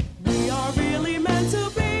coincidences, we are really meant to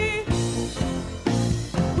be.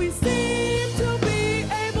 We seem to be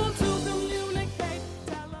able to communicate.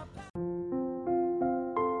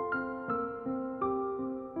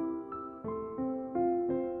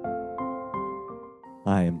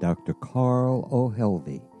 I am Dr. Carl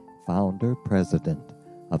O'Helvey, founder, president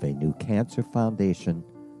of a new cancer foundation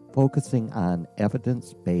focusing on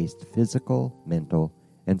evidence-based physical, mental,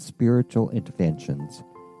 and spiritual interventions,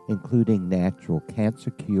 including natural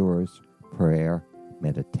cancer cures, prayer,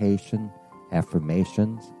 meditation,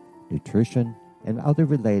 affirmations, nutrition, and other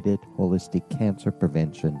related holistic cancer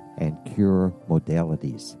prevention and cure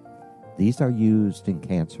modalities. These are used in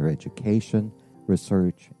cancer education,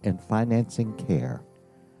 research, and financing care.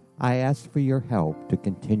 I ask for your help to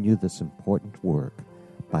continue this important work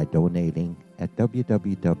by donating at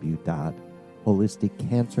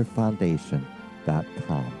www.holisticcancerfoundation.com.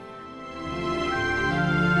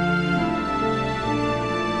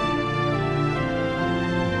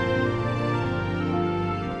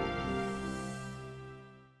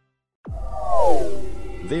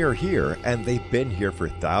 They are here, and they've been here for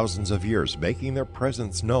thousands of years, making their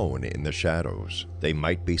presence known in the shadows. They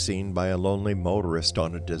might be seen by a lonely motorist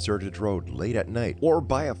on a deserted road late at night, or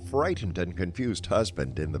by a frightened and confused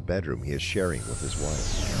husband in the bedroom he is sharing with his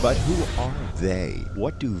wife. But who are they?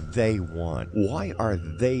 What do they want? Why are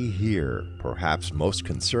they here? Perhaps most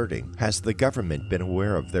concerning, has the government been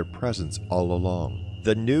aware of their presence all along?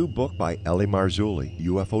 The new book by Ellie Marzulli,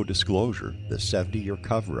 UFO Disclosure, the 70-year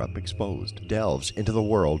cover-up exposed, delves into the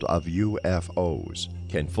world of UFOs.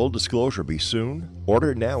 Can full disclosure be soon?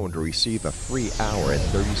 Order now and receive a free hour and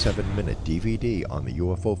 37-minute DVD on the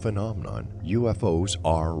UFO phenomenon. UFOs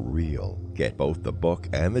are real. Get both the book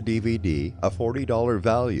and the DVD, a $40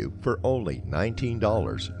 value, for only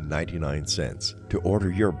 $19.99. To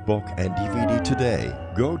order your book and DVD today,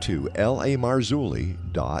 go to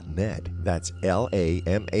lamarzulli.net. That's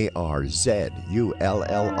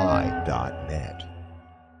LAMARZULLI.net.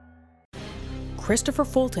 Christopher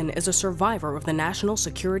Fulton is a survivor of the national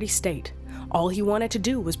security state. All he wanted to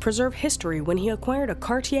do was preserve history when he acquired a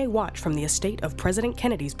Cartier watch from the estate of President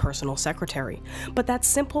Kennedy's personal secretary. But that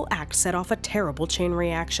simple act set off a terrible chain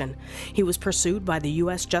reaction. He was pursued by the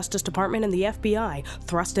U.S. Justice Department and the FBI,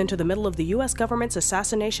 thrust into the middle of the U.S. government's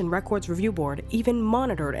Assassination Records Review Board, even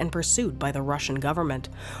monitored and pursued by the Russian government.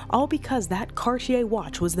 All because that Cartier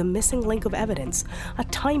watch was the missing link of evidence, a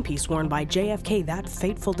timepiece worn by JFK that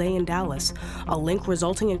fateful day in Dallas, a link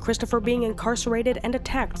resulting in Christopher being incarcerated and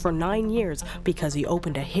attacked for 9 years because he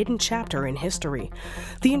opened a hidden chapter in history.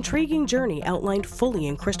 The intriguing journey outlined fully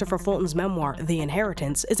in Christopher Fulton's memoir, The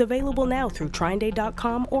Inheritance, is available now through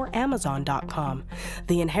TrineDay.com or Amazon.com.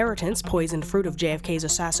 The Inheritance, Poisoned Fruit of JFK's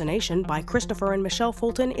Assassination by Christopher and Michelle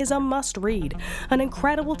Fulton is a must-read, an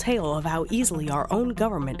incredible tale of how easily our own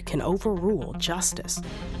government can overrule justice.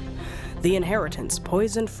 The Inheritance,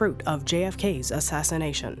 Poisoned Fruit of JFK's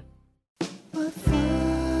Assassination.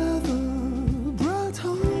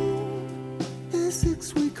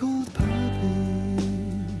 Six-week-old puppy.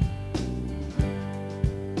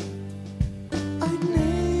 I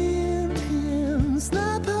named him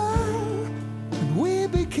Snapper, and we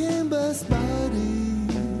became best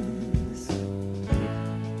buddies.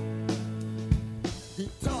 He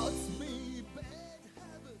taught me bad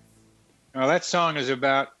habits. Well, that song is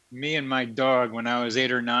about me and my dog when I was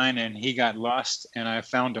 8 or 9, and he got lost, and I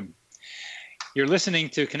found him. You're listening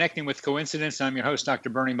to Connecting with Coincidence. I'm your host, Dr.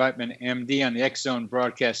 Bernie Beitman, MD, on the X Zone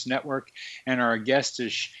Broadcast Network. And our guest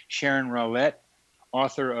is Sharon Rawlette,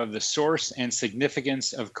 author of The Source and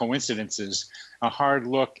Significance of Coincidences, a hard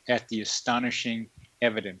look at the astonishing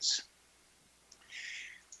evidence.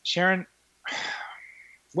 Sharon,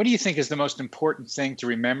 what do you think is the most important thing to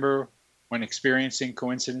remember when experiencing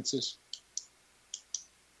coincidences?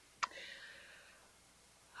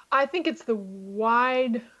 I think it's the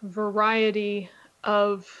wide variety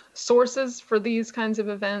of sources for these kinds of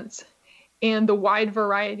events and the wide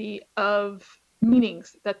variety of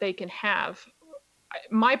meanings that they can have.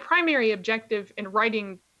 My primary objective in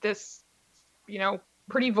writing this,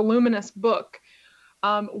 pretty voluminous book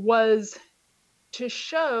was to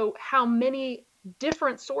show how many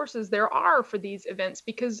different sources there are for these events,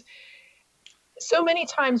 because so many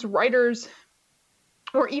times writers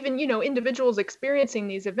or even, individuals experiencing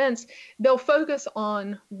these events, they'll focus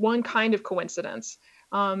on one kind of coincidence,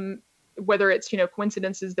 whether it's,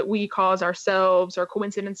 coincidences that we cause ourselves or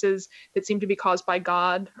coincidences that seem to be caused by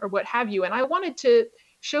God or what have you. And I wanted to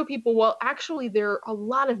show people, well, actually, there are a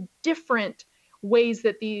lot of different ways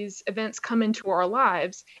that these events come into our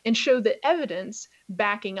lives and show the evidence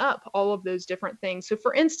backing up all of those different things. So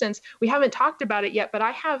for instance, we haven't talked about it yet, but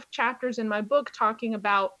I have chapters in my book talking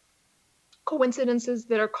about coincidences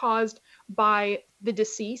that are caused by the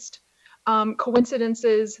deceased,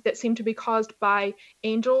 coincidences that seem to be caused by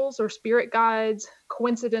angels or spirit guides,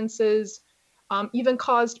 coincidences even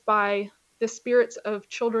caused by the spirits of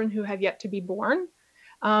children who have yet to be born.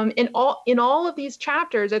 In all of these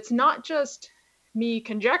chapters, it's not just me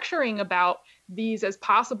conjecturing about these as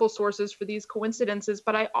possible sources for these coincidences,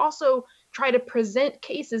 but I also try to present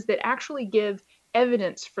cases that actually give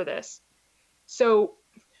evidence for this. So,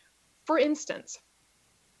 for instance,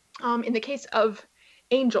 in the case of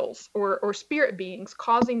angels or spirit beings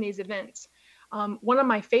causing these events, one of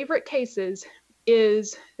my favorite cases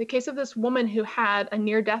is the case of this woman who had a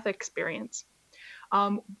near-death experience.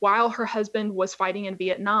 While her husband was fighting in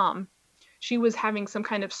Vietnam, she was having some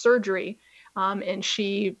kind of surgery, and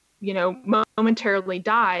she, momentarily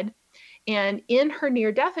died. And in her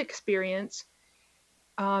near-death experience,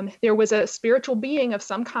 there was a spiritual being of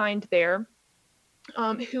some kind there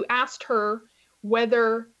who asked her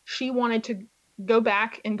whether she wanted to go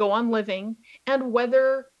back and go on living and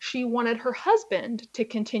whether she wanted her husband to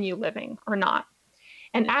continue living or not.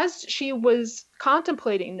 And as she was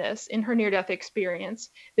contemplating this in her near-death experience,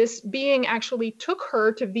 this being actually took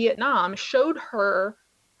her to Vietnam, showed her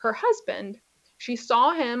her husband. She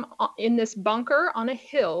saw him in this bunker on a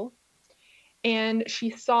hill, and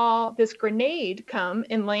she saw this grenade come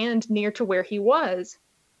and land near to where he was.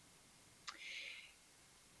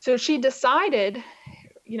 So she decided,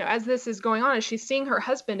 as this is going on, as she's seeing her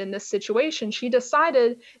husband in this situation, she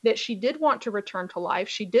decided that she did want to return to life.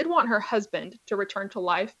 She did want her husband to return to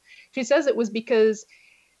life. She says it was because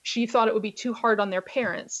she thought it would be too hard on their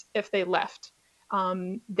parents if they left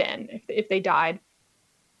then, if they died.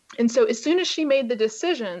 And so as soon as she made the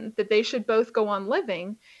decision that they should both go on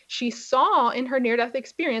living, she saw in her near-death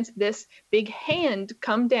experience this big hand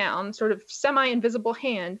come down, sort of semi-invisible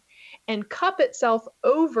hand, and cup itself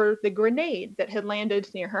over the grenade that had landed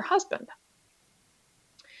near her husband.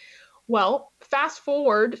 Well, fast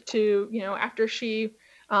forward to, after she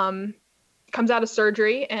comes out of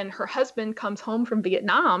surgery and her husband comes home from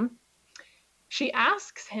Vietnam, she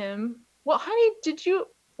asks him, well, honey,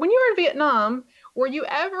 when you were in Vietnam, were you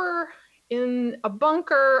ever in a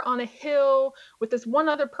bunker on a hill with this one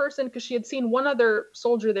other person? Because she had seen one other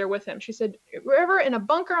soldier there with him. She said, were you ever in a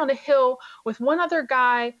bunker on a hill with one other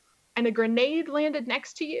guy and a grenade landed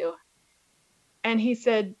next to you? And he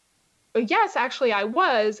said, well, yes, actually I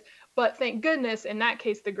was, but thank goodness in that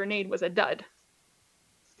case, the grenade was a dud.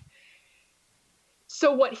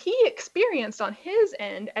 So what he experienced on his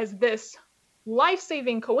end as this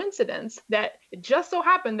life-saving coincidence that it just so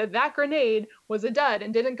happened that that grenade was a dud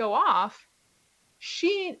and didn't go off,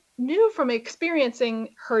 she knew from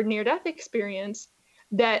experiencing her near-death experience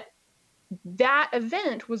that that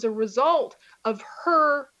event was a result of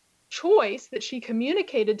her choice that she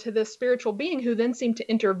communicated to this spiritual being who then seemed to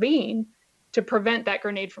intervene to prevent that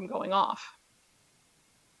grenade from going off.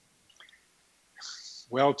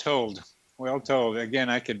 Well told. Well told. Again,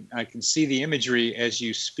 I can see the imagery as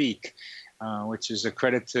you speak, which is a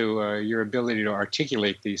credit to your ability to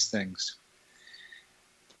articulate these things.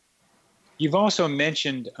 You've also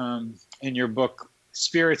mentioned in your book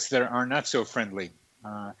spirits that are not so friendly.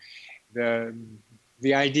 The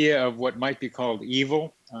idea of what might be called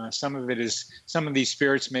evil. Some of these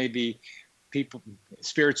spirits may be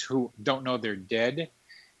spirits who don't know they're dead.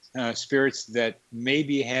 Spirits that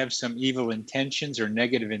maybe have some evil intentions or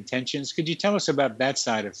negative intentions. Could you tell us about that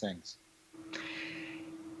side of things?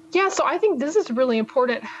 Yeah, so I think this is really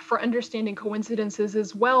important for understanding coincidences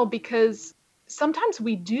as well, because sometimes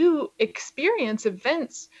we do experience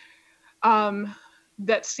events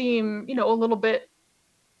that seem, a little bit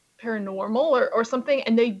paranormal or something,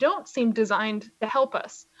 and they don't seem designed to help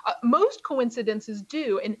us. Most coincidences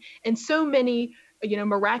do, and so many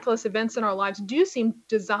miraculous events in our lives do seem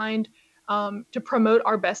designed to promote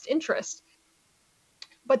our best interest.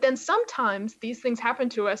 But then sometimes these things happen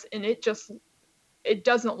to us and it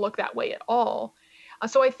doesn't look that way at all.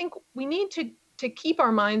 So I think we need to keep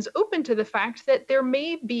our minds open to the fact that there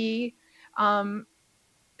may be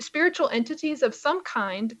spiritual entities of some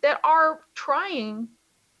kind that are trying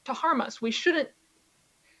to harm us. We shouldn't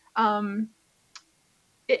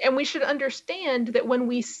and we should understand that when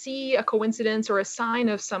we see a coincidence or a sign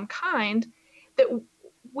of some kind, that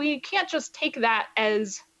we can't just take that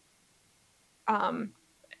as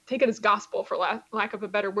gospel, for lack of a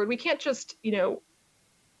better word. We can't just,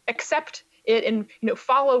 accept it and,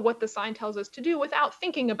 follow what the sign tells us to do without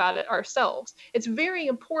thinking about it ourselves. It's very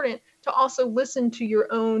important to also listen to your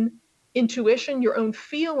own intuition, your own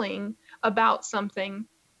feeling about something,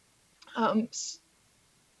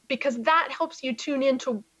 because that helps you tune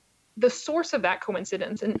into the source of that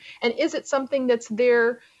coincidence. And is it something that's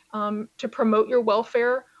there to promote your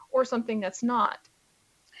welfare or something that's not?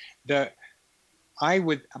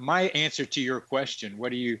 My answer to your question,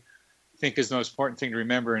 what do you think is the most important thing to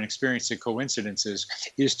remember in experiencing coincidences,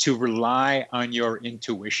 is to rely on your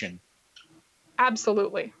intuition.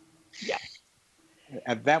 Absolutely. Yeah.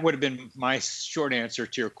 That would have been my short answer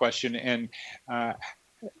to your question. And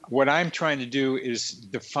what I'm trying to do is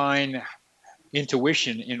define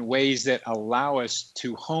intuition in ways that allow us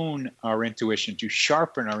to hone our intuition, to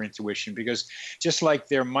sharpen our intuition, because just like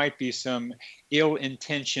there might be some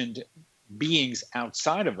ill-intentioned beings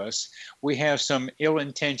outside of us, we have some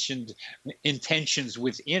ill-intentioned intentions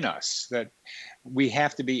within us that we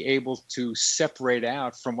have to be able to separate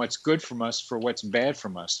out from what's good from us for what's bad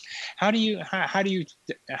from us. How do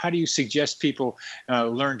you suggest people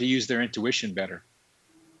learn to use their intuition better?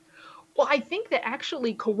 Well, I think that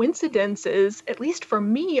actually coincidences, at least for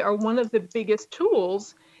me, are one of the biggest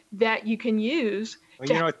tools that you can use.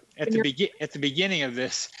 Well, at the beginning of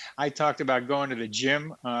this, I talked about going to the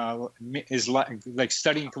gym. Is like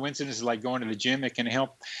studying coincidence is like going to the gym. It can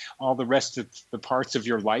help all the rest of the parts of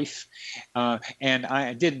your life. And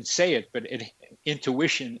I didn't say it, but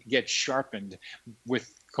intuition gets sharpened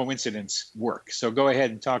with coincidence work. So go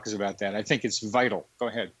ahead and talk us about that. I think it's vital. Go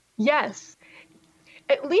ahead. Yes.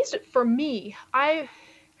 At least for me, I'm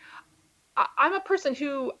a person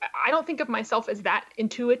who I don't think of myself as that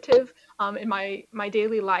intuitive in my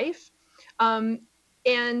daily life.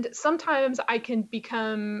 And sometimes I can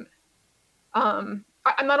become, I'm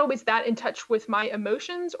not always that in touch with my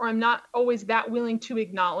emotions, or I'm not always that willing to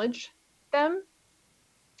acknowledge them.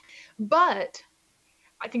 But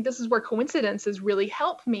I think this is where coincidences really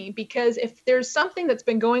help me, because if there's something that's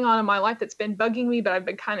been going on in my life that's been bugging me, but I've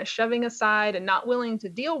been kind of shoving aside and not willing to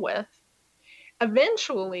deal with,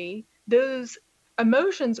 eventually those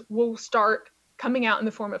emotions will start coming out in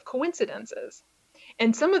the form of coincidences.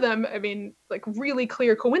 And some of them, I mean, like really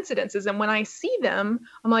clear coincidences. And when I see them,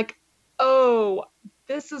 I'm like, oh,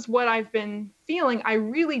 this is what I've been feeling. I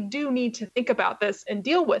really do need to think about this and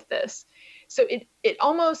deal with this. So it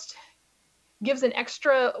almost gives an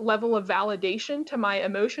extra level of validation to my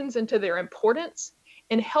emotions and to their importance,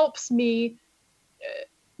 and helps me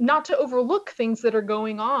not to overlook things that are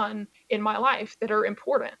going on in my life that are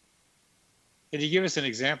important. Can you give us an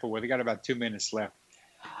example? We've got about 2 minutes left.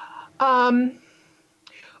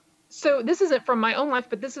 So this isn't from my own life,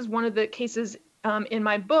 but this is one of the cases in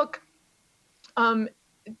my book.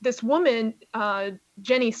 This woman,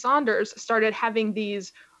 Jenny Saunders, started having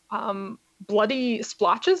these bloody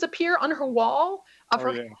splotches appear on her wall of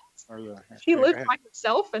her house. She lived by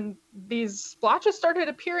herself, and these splotches started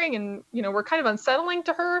appearing, and were kind of unsettling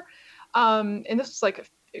to her. And this was like,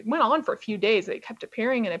 it went on for a few days. They kept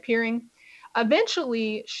appearing and appearing.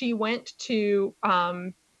 Eventually, she went to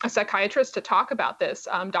a psychiatrist to talk about this,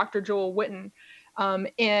 Dr. Joel Witten,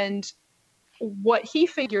 and what he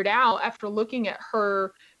figured out after looking at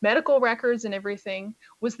her medical records and everything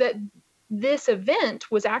was that this event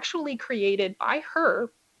was actually created by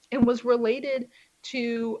her and was related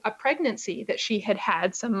to a pregnancy that she had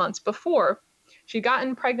had some months before. She'd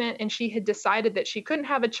gotten pregnant and she had decided that she couldn't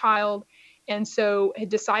have a child, and so had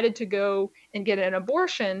decided to go and get an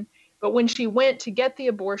abortion. But when she went to get the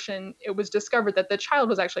abortion, it was discovered that the child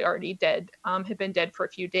was actually already dead, had been dead for a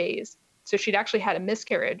few days. So she'd actually had a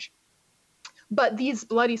miscarriage. But these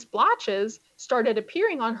bloody splotches started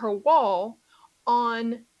appearing on her wall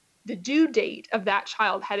on the due date of that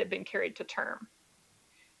child had it been carried to term.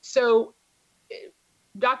 So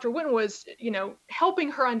Dr. Witten was,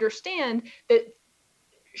 helping her understand that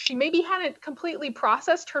she maybe hadn't completely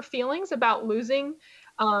processed her feelings about losing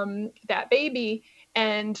that baby,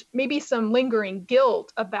 and maybe some lingering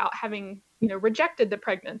guilt about having, rejected the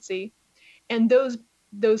pregnancy. And those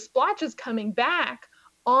splotches coming back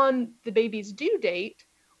on the baby's due date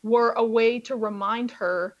were a way to remind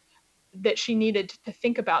her that she needed to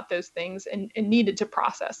think about those things and needed to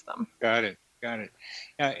process them. Got it.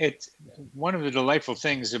 It's one of the delightful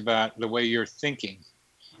things about the way you're thinking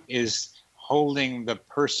is holding the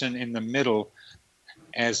person in the middle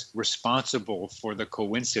as responsible for the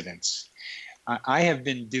coincidence. I have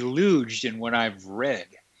been deluged in what I've read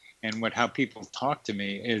and how people talk to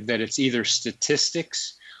me is that it's either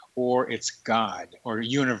statistics or it's God or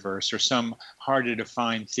universe or some hard to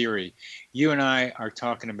define theory. You and I are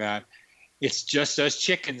talking about it's just us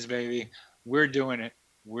chickens, baby. We're doing it.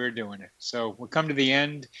 So we'll come to the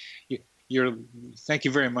end. Thank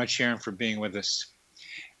you very much, Sharon, for being with us.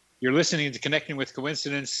 You're listening to Connecting with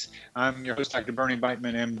Coincidence. I'm your host, Dr. Bernie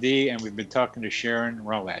Beitman, MD, and we've been talking to Sharon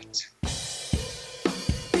Rawlette.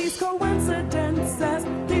 These coincidences,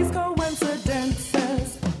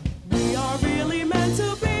 we are really meant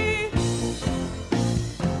to be.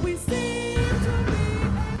 We seem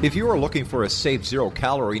to be. If you are looking for a safe,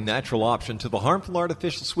 zero-calorie natural option to the harmful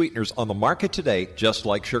artificial sweeteners on the market today, Just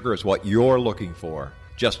Like Sugar is what you're looking for.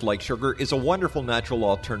 Just Like Sugar is a wonderful natural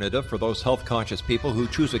alternative for those health-conscious people who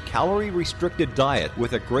choose a calorie-restricted diet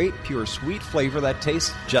with a great, pure, sweet flavor that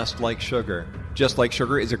tastes just like sugar. Just Like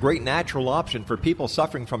Sugar is a great natural option for people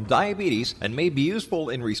suffering from diabetes and may be useful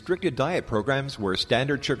in restricted diet programs where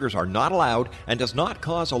standard sugars are not allowed and does not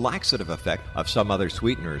cause a laxative effect of some other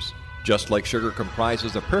sweeteners. Just Like Sugar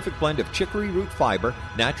comprises a perfect blend of chicory root fiber,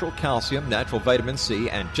 natural calcium, natural vitamin C,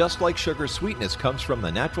 and Just Like Sugar's sweetness comes from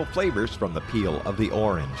the natural flavors from the peel of the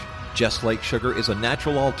orange. Just Like Sugar is a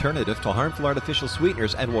natural alternative to harmful artificial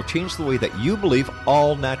sweeteners and will change the way that you believe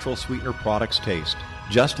all natural sweetener products taste.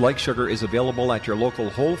 Just Like Sugar is available at your local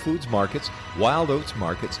Whole Foods markets, Wild Oats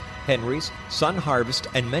markets, Henry's, Sun Harvest,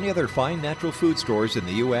 and many other fine natural food stores in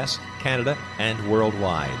the U.S., Canada, and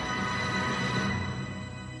worldwide.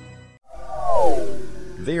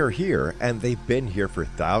 They are here, and they've been here for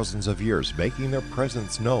thousands of years, making their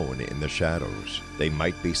presence known in the shadows. They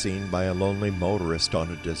might be seen by a lonely motorist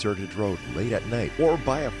on a deserted road late at night, or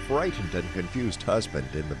by a frightened and confused husband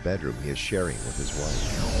in the bedroom he is sharing with his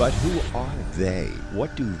wife. But who are they?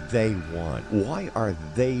 What do they want? Why are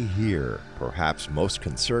they here? Perhaps most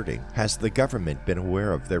concerning, has the government been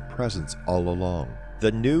aware of their presence all along?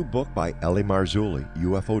 The new book by Ellie Marzulli,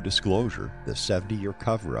 UFO Disclosure, The 70-Year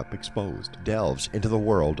Cover-Up Exposed, delves into the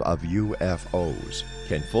world of UFOs.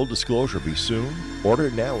 Can full disclosure be soon? Order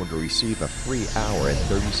now and receive a free hour and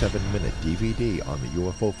 37-minute DVD on the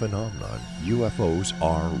UFO phenomenon. UFOs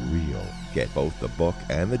are real. Get both the book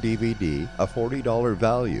and the DVD, a $40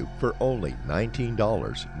 value, for only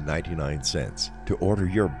 $19.99. To order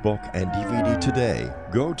your book and DVD today,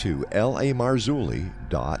 go to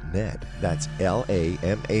lamarzulli.net. That's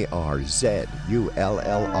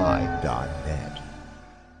LAMARZULLI.net.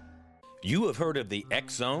 You have heard of the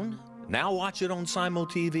X Zone? Now watch it on Simul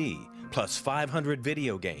TV, plus 500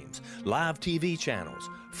 video games, live TV channels,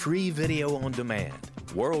 free video on demand,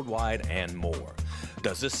 worldwide, and more.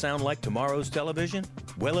 Does this sound like tomorrow's television?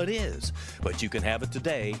 Well, it is, but you can have it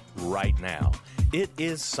today, right now. It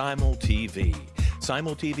is Simul TV.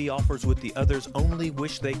 Simul TV offers what the others only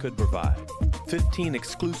wish they could provide. 15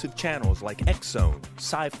 exclusive channels like X-Zone,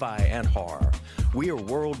 Sci-Fi, and Horror. We are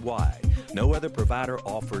worldwide. No other provider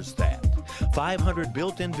offers that. 500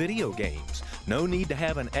 built-in video games. No need to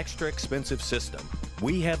have an extra expensive system.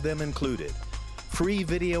 We have them included. Free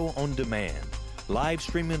video on demand. Live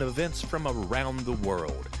streaming events from around the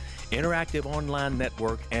world, interactive online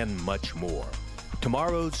network, and much more.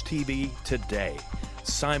 Tomorrow's TV today.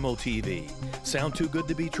 Simul TV. Sound too good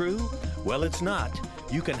to be true? Well, it's not.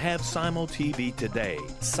 You can have Simul TV today.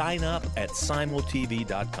 Sign up at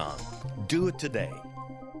simultv.com. Do it today.